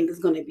everything is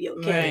going to be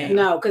okay. Right.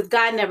 No, because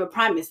God never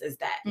promises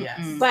that. Yes.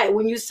 But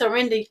when you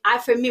surrender,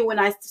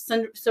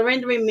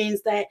 surrendering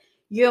means that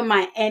you're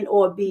my end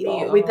or be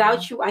all.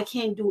 Without you, I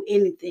can't do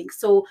anything.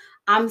 So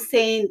I'm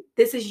saying,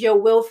 this is your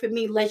will for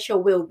me. Let your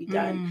will be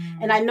done.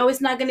 And I know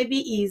it's not going to be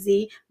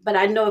easy, but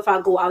I know if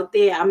I go out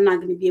there, I'm not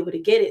going to be able to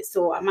get it.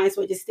 So I might as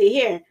well just stay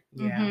here.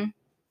 Yeah.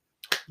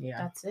 Yeah,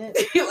 that's it.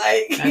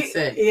 That's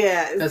it.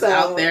 Yeah, because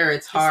out there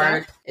it's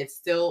hard. It's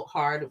still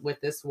hard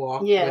with this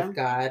walk with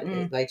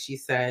God, like she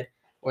said,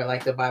 or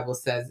like the Bible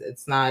says.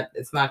 It's not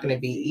going to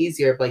be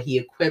easier, but He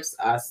equips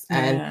us,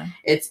 and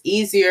it's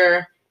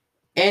easier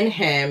in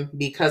Him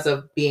because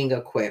of being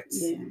equipped,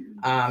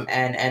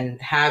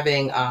 and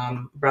having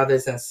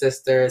brothers and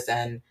sisters,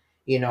 and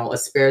a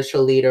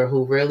spiritual leader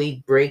who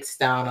really breaks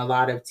down a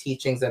lot of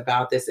teachings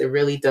about this. It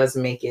really does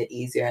make it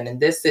easier, and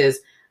this is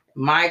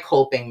my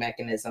coping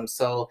mechanism.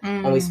 So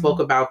when we spoke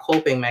about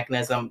coping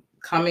mechanism,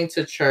 coming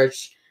to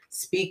church,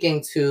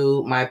 speaking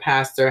to my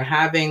pastor,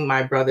 having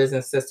my brothers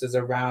and sisters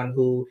around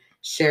who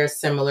share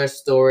similar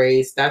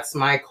stories, that's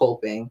my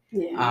coping.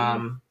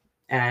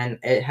 And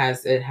it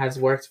has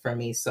worked for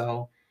me.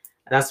 So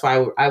that's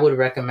why I would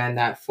recommend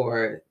that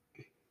for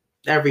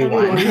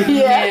everyone.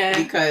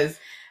 Because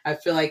I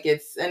feel like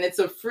it's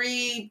a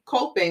free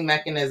coping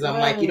mechanism.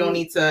 Right. Like, you don't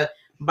need to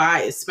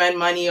spend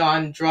money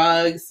on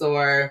drugs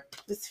or,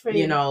 It's free.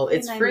 you know,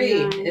 it's free.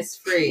 $3.99. It's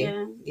free.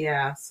 Yeah.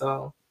 Yeah.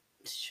 So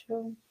It's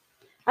true.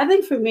 I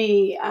think for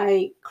me,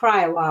 I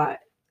cry a lot.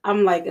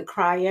 I'm like a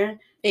crier.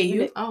 Hey,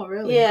 you? oh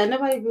really? Yeah,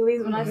 nobody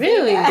believes when I say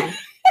Really? that.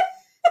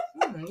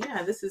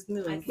 Yeah, this is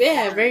new.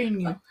 Yeah, very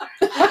new.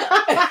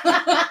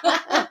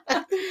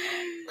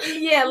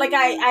 Yeah, like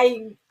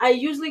I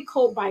usually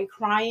cope by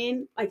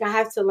crying. Like I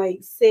have to like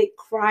sit,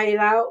 cry it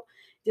out.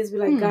 Just be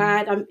like,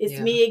 God, it's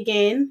Yeah. me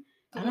again.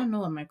 I don't know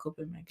what my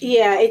coping mechanism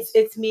Yeah, is.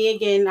 it's me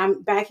again.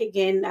 I'm back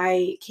again.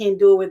 I can't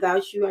do it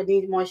without you. I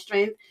need more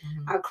strength.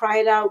 I'll cry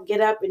it out, get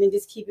up, and then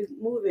just keep it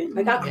moving.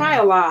 Like I cry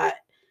a lot.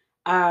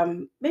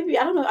 Maybe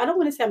I don't know. I don't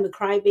want to say I'm the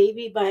cry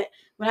baby, but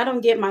when I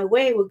don't get my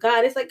way with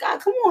God, it's like, God,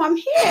 come on, I'm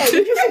here.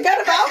 Did you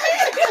forget about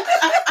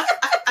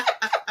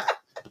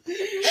me?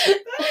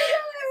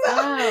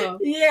 Wow.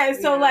 Yeah.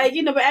 So Yeah. like,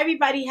 you know, but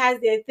everybody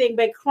has their thing.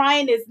 But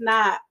crying is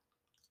not,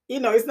 you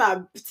know, it's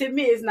not, to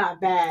me, it's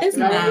not bad. It's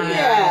right? not. I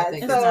Yeah. don't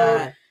think it's So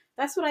not.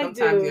 that's what I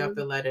Sometimes do. you have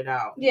to let it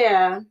out.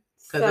 Yeah.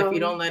 Because So- if you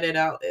don't let it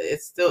out,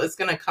 it's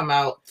gonna come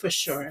out For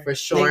sure. for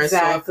sure.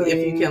 Exactly. So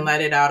if you can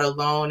let it out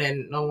alone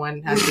and no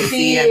one has to See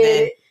see, and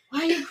then it. Why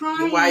are you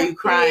crying? why are you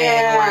crying,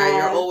 Yeah. or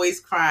you're always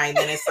crying,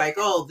 then it's like,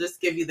 oh, just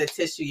give you the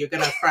tissue, you're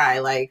gonna cry.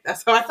 Like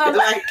that's how I feel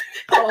like.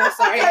 Oh,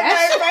 sorry.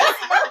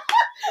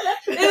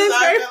 It is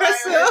very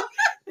personal.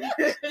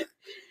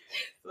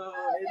 So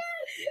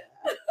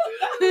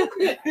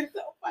It's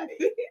so funny.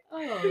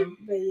 Oh,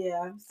 But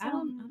yeah. I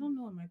don't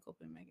know what my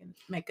coping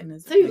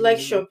mechanism. So you like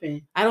is.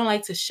 shopping? I don't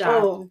like to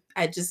shop. Oh.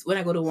 I just when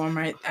I go to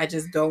Walmart, I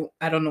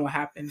don't know what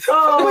happens.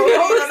 Oh, you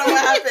don't know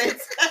what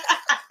happens.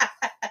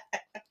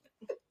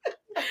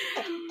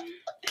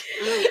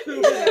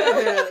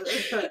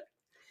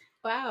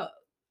 Wow.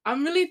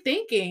 I'm really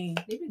thinking.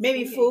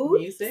 maybe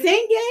food, Music.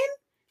 singing,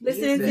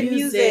 listening to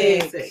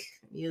music.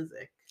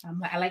 Music.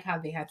 I like how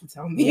they had to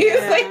tell me. Yeah.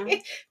 It's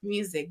like,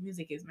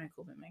 music is my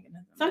coping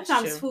mechanism. That's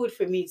Sometimes true. food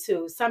for me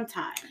too.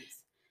 Sometimes.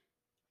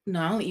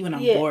 No, I don't eat when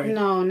I'm Yeah, bored.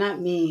 no, not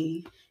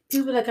me.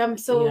 People like I'm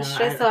so Yeah,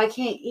 stressed out I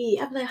can't eat.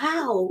 I'm like,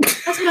 how?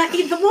 That's when I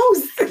eat the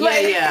most.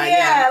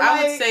 Yeah.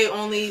 I would like- say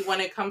only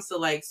when it comes to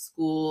like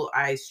school,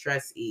 I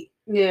stress eat.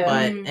 Yeah.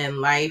 But Mhm. in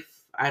life,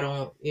 I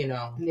don't,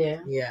 yeah.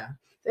 yeah.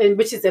 And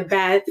which is a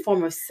bad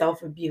form of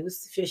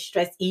self-abuse if you're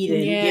stress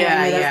eating. Yeah.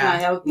 You know, that's Yeah. not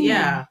healthy.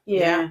 Yeah.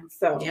 Yeah.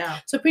 So Yeah.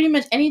 So pretty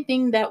much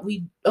anything that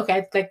we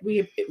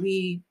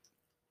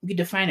we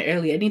defined it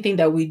earlier. Anything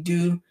that we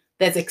do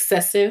that's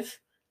excessive.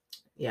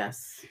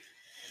 Yes.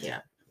 Yeah.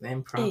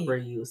 Improper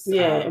use.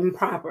 yeah, of-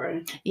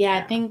 improper. Yeah, I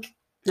Yeah. think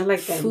I like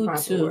that food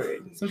improper too.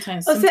 word.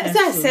 Sometimes. Oh, so I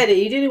food. said it.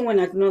 You didn't want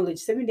to acknowledge.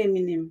 Send me the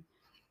meaning.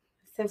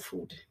 I said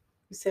food.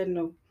 You said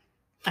no.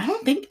 I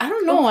don't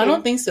know. I Okay.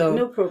 don't think so.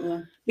 No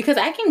problem. Because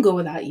I can go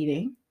without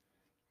eating.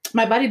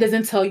 My body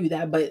doesn't tell you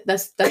that, but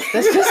that's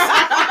just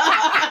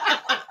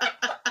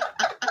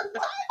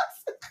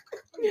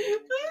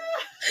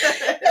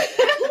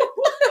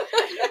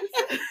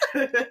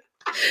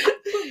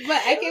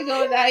but I can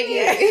go without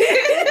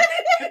eating.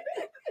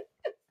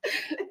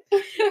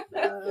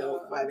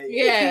 So funny.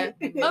 Yeah.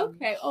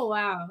 Okay. Oh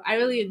wow. I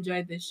really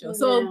enjoyed this show.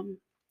 So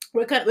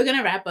we're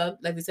gonna wrap up.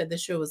 Like we said,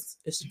 this show is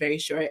very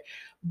short.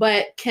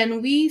 But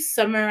can we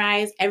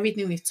summarize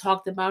everything we've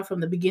talked about from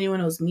the beginning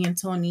when it was me and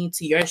Tony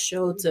to your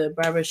show to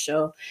Barbara's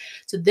show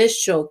to this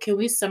show? Can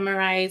we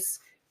summarize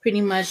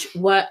pretty much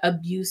what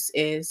abuse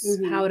is,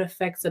 Mhm. how it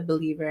affects a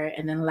believer,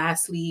 and then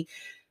lastly,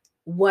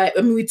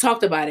 we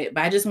talked about it,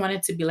 but I just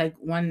wanted to be like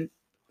one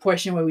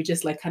portion where we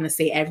just like kind of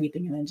say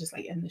everything and then just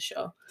like end the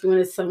show. Do you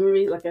want a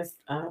summary? Like a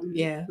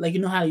Yeah, like you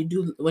know how you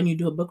do when you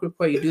do a book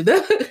report, you do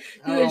the,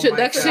 Oh my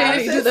introduction,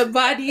 gosh. you do the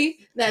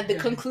body, that the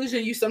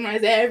conclusion, you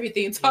summarize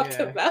everything you talked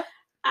Yeah. about.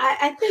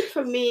 I think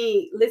for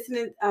me,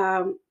 listening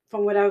from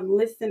what I've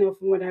listened or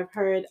from what I've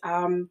heard,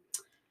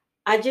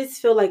 I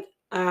just feel like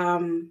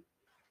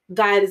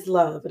God is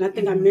love, and I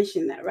think I Mhm.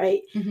 mentioned that,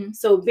 right? Mhm.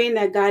 So being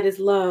that God is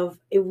love,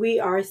 if we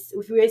are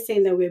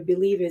saying that we're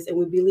believers and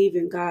we believe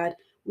in God,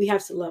 we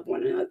have to love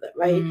one another,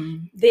 right?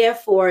 Mm.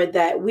 Therefore,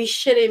 that we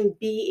shouldn't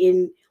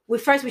we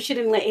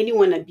shouldn't let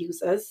anyone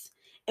abuse us,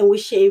 and we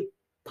shouldn't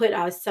put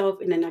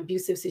ourselves in an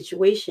abusive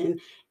situation,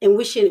 and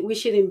we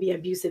shouldn't be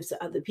abusive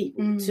to other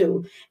people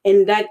too.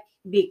 And that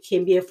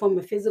can be a form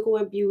of physical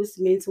abuse,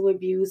 mental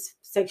abuse,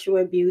 sexual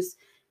abuse,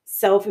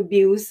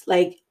 self-abuse,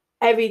 like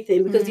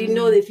everything. Because you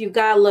know that if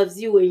God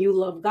loves you and you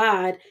love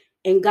God,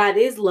 and God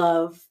is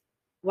love,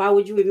 why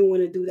would you even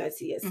want to do that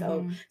to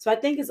yourself? Mhm. So I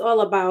think it's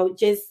all about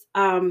just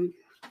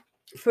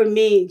for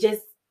me,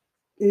 just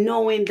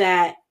knowing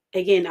that,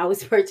 again, I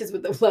was purchased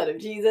with the blood of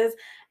Jesus,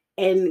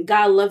 and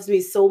God loves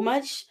me so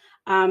much.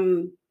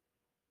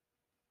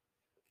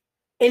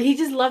 And he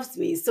just loves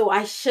me. So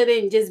I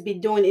shouldn't just be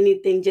doing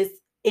anything just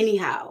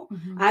anyhow.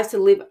 Mhm.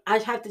 I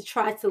have to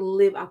try to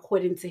live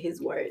according to his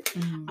word.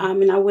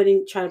 Mhm. And I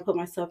wouldn't try to put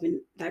myself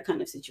in that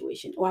kind of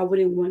situation, or I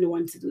wouldn't want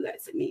anyone to do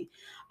that to me.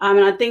 And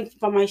I think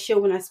for my show,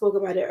 when I spoke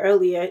about it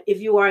earlier,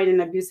 if you are in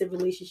an abusive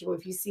relationship, or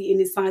if you see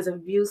any signs of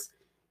abuse,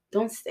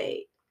 don't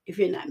stay if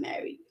you're not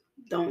married.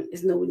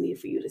 there's no need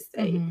for you to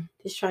stay. Mhm.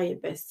 Just try your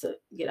best to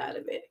get out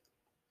of it.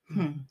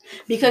 Hmm.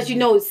 Because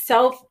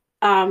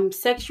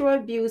sexual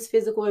abuse,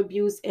 physical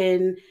abuse,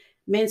 and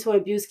mental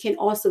abuse can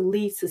also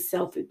lead to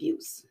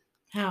self-abuse.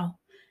 How?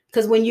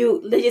 Because when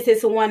let's just say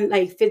someone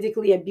like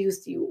physically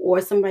abused you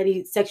or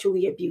somebody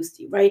sexually abused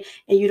you, right?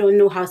 And you don't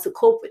know how to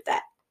cope with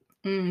that.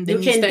 Then you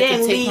can start then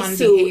to take lead on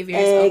to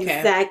behaviors.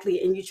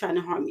 exactly, and you're trying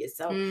to harm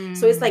yourself.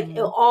 So it's like it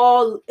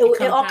all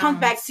comes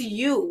back to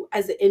you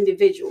as an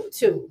individual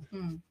too.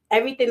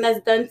 Everything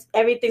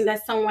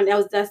that someone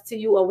else does to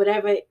you or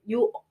whatever,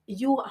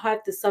 you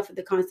have to suffer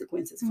the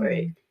consequences for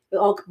it. It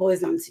all boils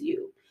down to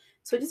you.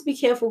 So just be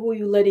careful who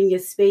you let in your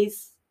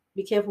space.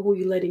 Be careful who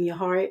you let in your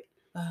heart.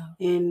 Wow.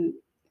 And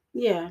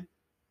yeah,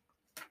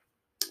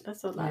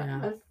 that's a lot.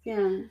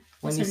 When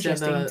That's you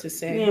said interesting to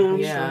say.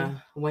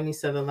 When you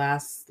said the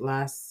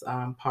last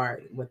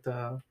part with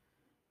the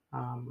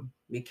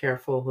be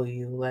careful who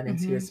you let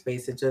into your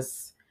space, it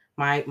just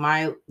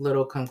my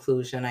little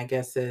conclusion, I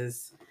guess,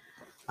 is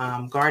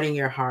guarding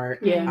your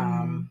heart.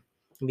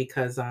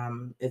 Because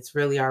it's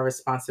really our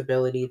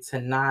responsibility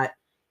to not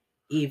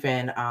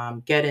even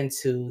get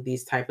into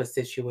these type of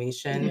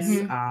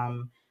situations.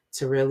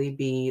 To really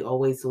be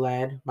always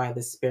led by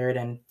the Spirit,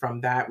 and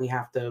from that we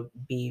have to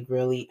be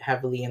really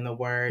heavily in the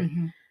Word,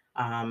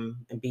 and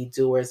be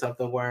doers of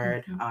the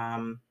Word,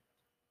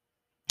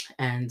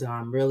 and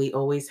really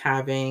always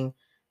having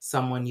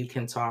someone you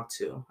can talk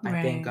to.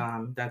 I think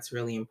that's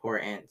really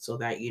important, so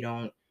that you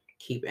don't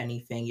keep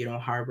anything, you don't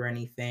harbor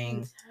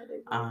anything.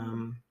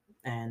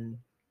 And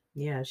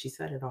she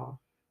said it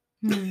all.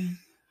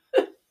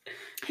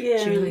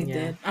 She really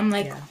did. I'm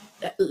like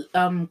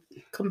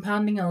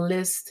compounding a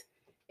list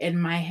in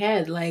my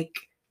head, like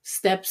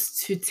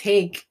steps to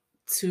take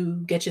to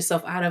get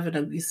yourself out of an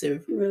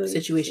abusive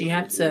situation. You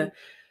have to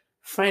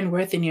find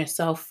worth in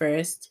yourself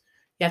first.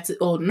 You have to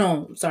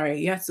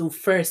you have to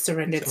first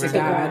surrender to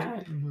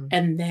God.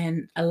 And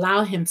then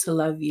allow him to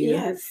love you.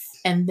 Yes.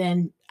 And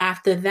then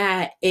after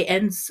that, it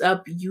ends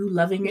up you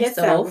loving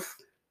yourself.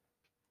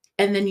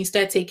 And then you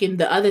start taking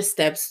the other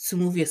steps to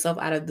move yourself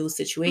out of those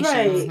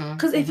situations. Right.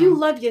 Because if you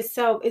love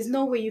yourself, there's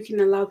no way you can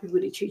allow people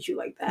to treat you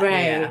like that.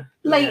 Right.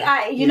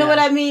 Like, you know what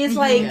I mean? It's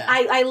like,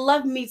 I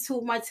love me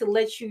too much to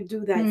let you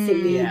do that to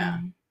me. Yeah.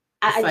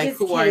 I like, just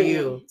who can't. are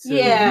you?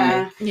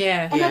 Yeah.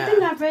 And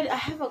I think I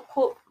have a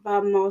quote by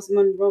Miles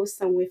Monroe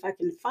somewhere, if I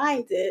can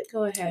find it.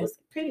 Go ahead. It was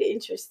pretty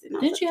interesting.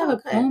 Didn't you have a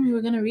poem you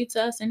were going to read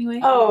to us anyway?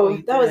 Oh,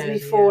 that was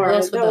before. That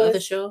was for the other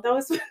show? That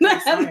was for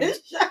the other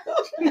show.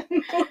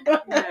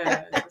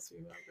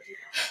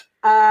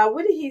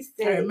 What did he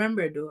say? I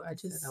remember, though. I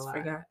just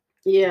forgot.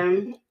 Yeah.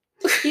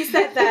 He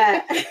said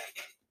that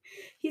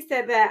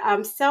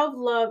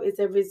self-love is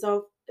a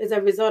result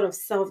of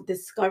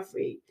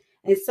self-discovery,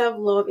 and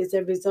self-love is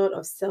a result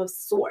of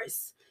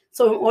self-source.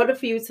 So in order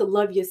for you to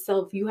love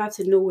yourself, you have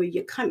to know where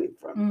you're coming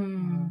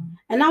from.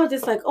 And I was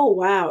just like, oh,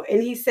 wow.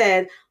 And he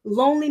said,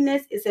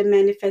 loneliness is a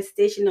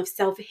manifestation of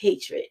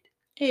self-hatred.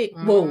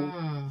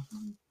 Whoa.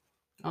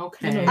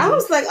 Okay. I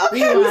was like,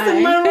 okay,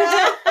 Mr. Monroe.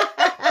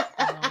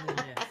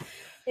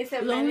 It's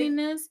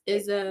loneliness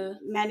is a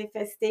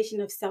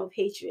manifestation of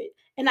self-hatred.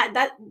 And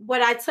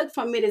what I took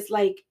from it is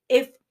like,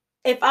 if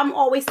I'm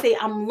always saying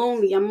I'm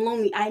lonely,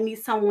 I need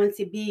someone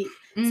to be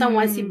you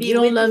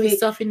don't love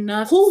yourself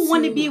enough. Who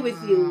want to be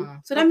with you?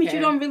 So that means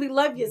you don't really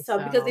love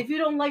yourself. Because if you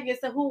don't love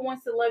yourself, who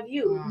wants to love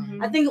you?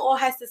 I think it all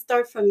has to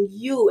start from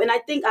you. And I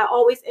think I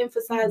always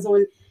emphasize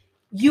on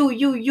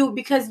you,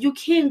 because you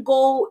can't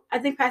go. I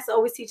think Pastor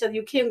always teaches us,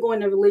 you can't go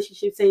in a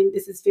relationship saying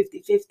this is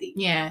 50-50.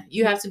 Yeah,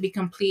 you have to be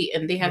complete,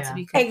 and they have to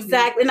be complete.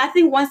 Exactly. And I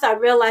think once I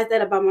realized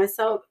that about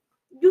myself,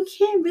 you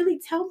can't really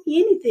tell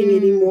me anything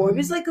anymore.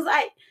 It's like, because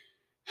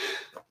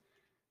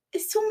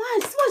it's too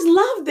much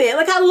love there.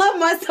 Like, I love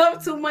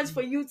myself too much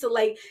for you to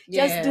like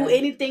just do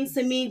anything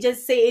to me,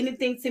 just say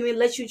anything to me,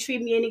 let you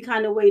treat me any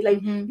kind of way.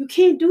 Like, you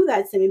can't do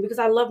that to me, because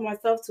I love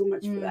myself too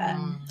much for that.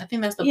 I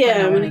think that's the point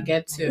I want to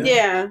get to.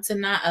 Yeah. To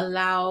not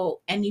allow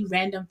any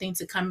random thing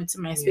to come into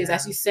my space,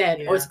 as you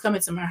said, or to come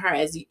into my heart,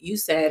 as you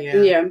said.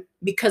 Yeah.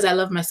 Because I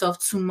love myself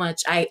too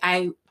much.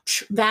 I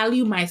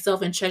value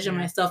myself and treasure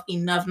myself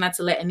enough not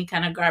to let any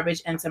kind of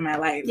garbage enter my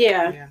life.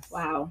 Yeah.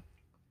 Wow.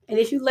 And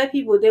if you let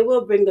people, they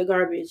will bring the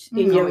garbage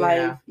in your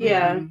life.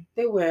 Yeah,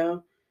 they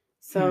will.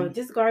 So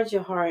just guard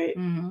your heart.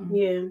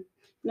 Yeah.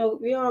 No,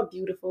 we're all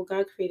beautiful.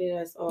 God created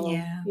us all.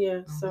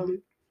 Yeah. So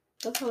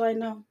that's all I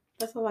know.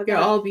 That's all I got. You're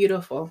all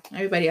beautiful.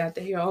 Everybody out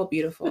there, you're all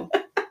beautiful.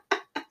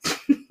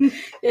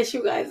 Yes,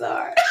 you guys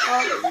are. All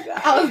of you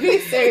guys. I was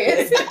being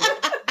serious.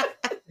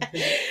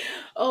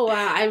 Oh,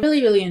 wow. I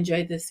really, really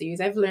enjoyed this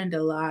series. I've learned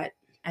a lot.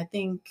 I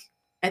think,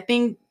 I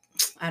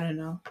don't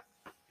know.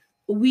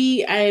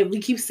 We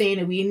keep saying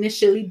it. We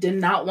initially did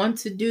not want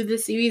to do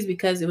this series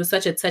because it was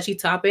such a touchy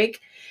topic,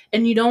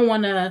 and you don't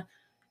want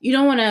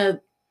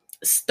to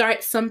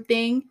start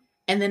something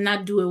and then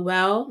not do it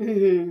well,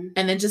 and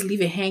then just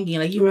leave it hanging.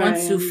 Like, you want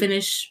to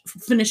finish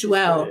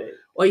well,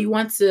 or you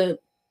want to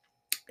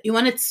you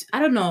want it. I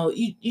don't know.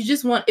 You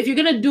just want, if you're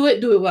gonna do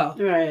it well.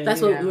 Right.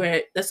 That's what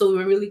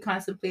we're really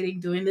contemplating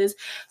doing this.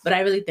 But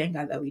I really thank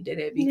God that we did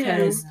it,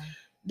 because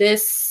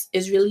this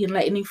is really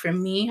enlightening for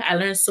me. I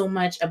learned so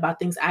much about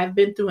things I've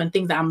been through and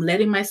things that I'm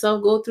letting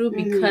myself go through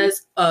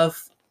because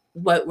of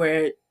what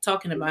we're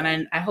talking about.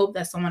 And I hope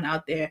that someone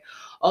out there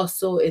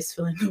also is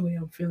feeling the way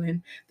I'm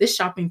feeling. This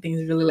shopping thing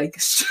is really like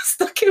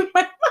stuck in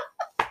my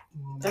mind.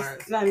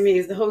 That's not me,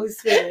 it's the Holy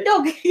Spirit.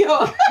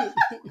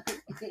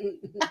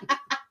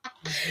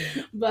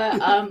 But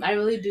I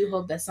really do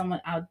hope that someone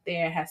out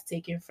there has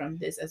taken from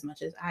this as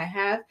much as I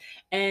have.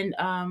 And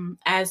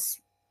as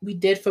we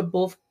did for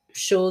both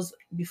shows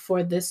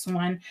before this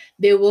one,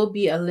 there will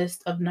be a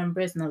list of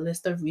numbers and a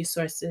list of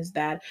resources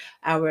that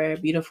our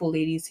beautiful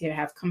ladies here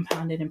have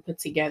compounded and put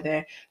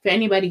together for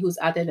anybody who's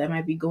out there that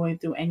might be going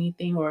through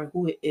anything, or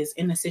who is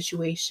in a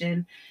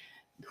situation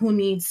who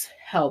needs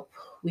help.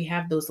 We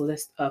have those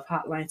lists of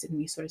hotlines and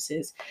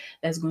resources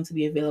that's going to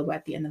be available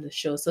at the end of the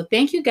show. So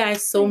thank you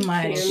guys so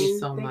much. Thank you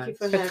so much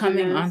for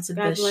coming onto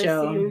this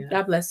show. You.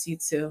 God bless you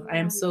too. I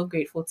am so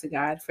grateful to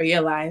God for your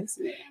lives,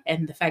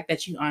 and the fact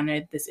that you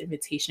honored this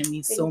invitation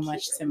means so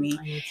much to me.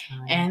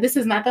 Anytime. And this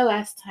is not the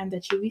last time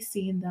that you'll be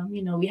seeing them.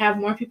 You know, we have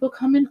more people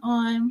coming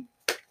on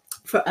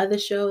for other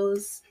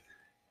shows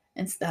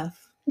and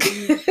stuff.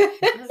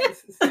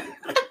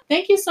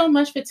 Thank you so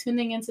much for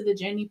tuning into the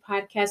Journey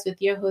Podcast with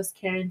your host,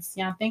 Karen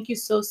Sian. Thank you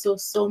so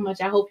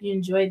much. I hope you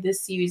enjoyed this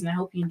series, and I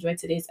hope you enjoyed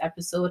today's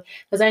episode,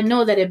 because I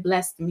know that it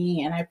blessed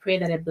me, and I pray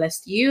that it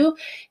blessed you.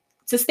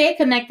 To stay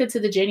connected to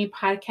the Journey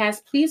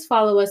Podcast, please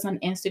follow us on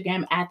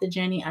Instagram at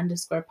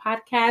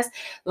 @thejourney_podcast.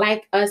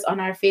 Like us on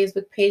our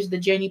Facebook page, The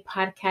Journey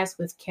Podcast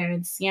with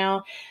Karen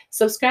Sian.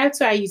 Subscribe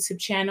to our YouTube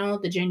channel,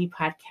 The Journey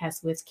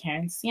Podcast with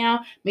Karen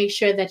Sian. Make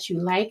sure that you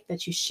like,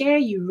 that you share,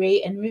 you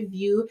rate, and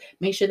review.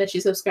 Make sure that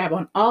you subscribe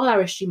on all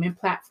our streaming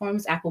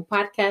platforms: Apple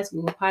Podcasts,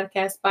 Google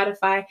Podcasts,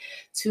 Spotify,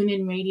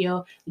 TuneIn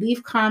Radio.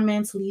 Leave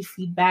comments, leave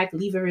feedback,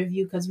 leave a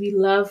review, because we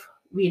love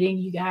reading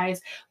you guys.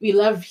 We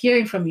love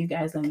hearing from you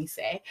guys, let me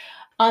say.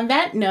 On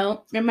that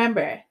note,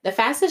 remember, the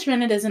fastest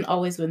runner doesn't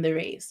always win the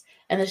race,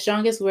 and the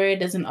strongest warrior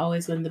doesn't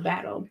always win the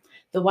battle.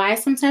 The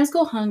wise sometimes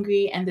go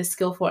hungry, and the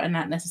skillful are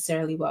not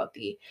necessarily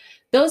wealthy.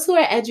 Those who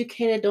are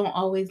educated don't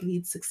always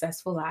lead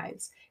successful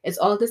lives. It's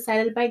all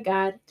decided by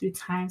God through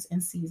times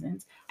and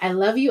seasons. I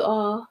love you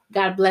all.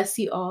 God bless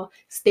you all.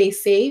 Stay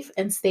safe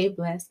and stay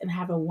blessed, and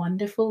have a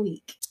wonderful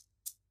week.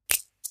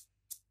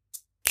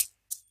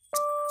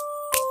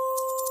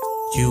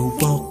 You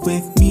walk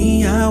with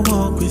me, I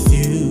walk with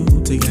you.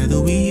 Together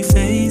we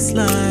face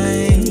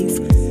life,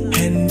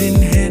 hand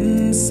in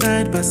hand,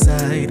 side by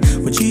side,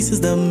 with Jesus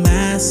the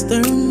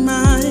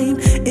mastermind.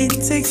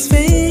 It takes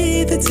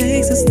faith, it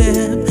takes a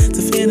step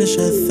to finish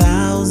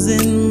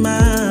 1,000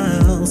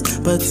 miles,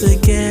 but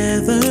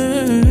together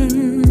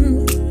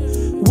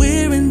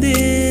we're in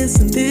this,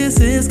 and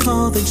this is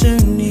called the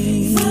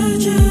journey. The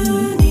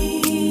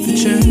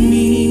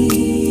journey.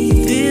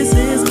 This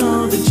is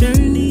called the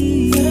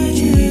journey.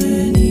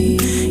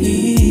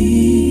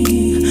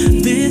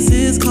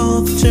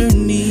 Called the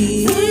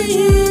journey.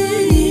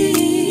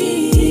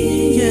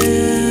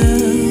 Yeah.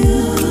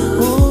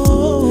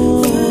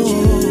 Oh,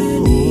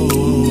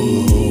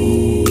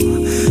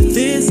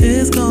 this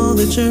is called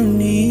the journey.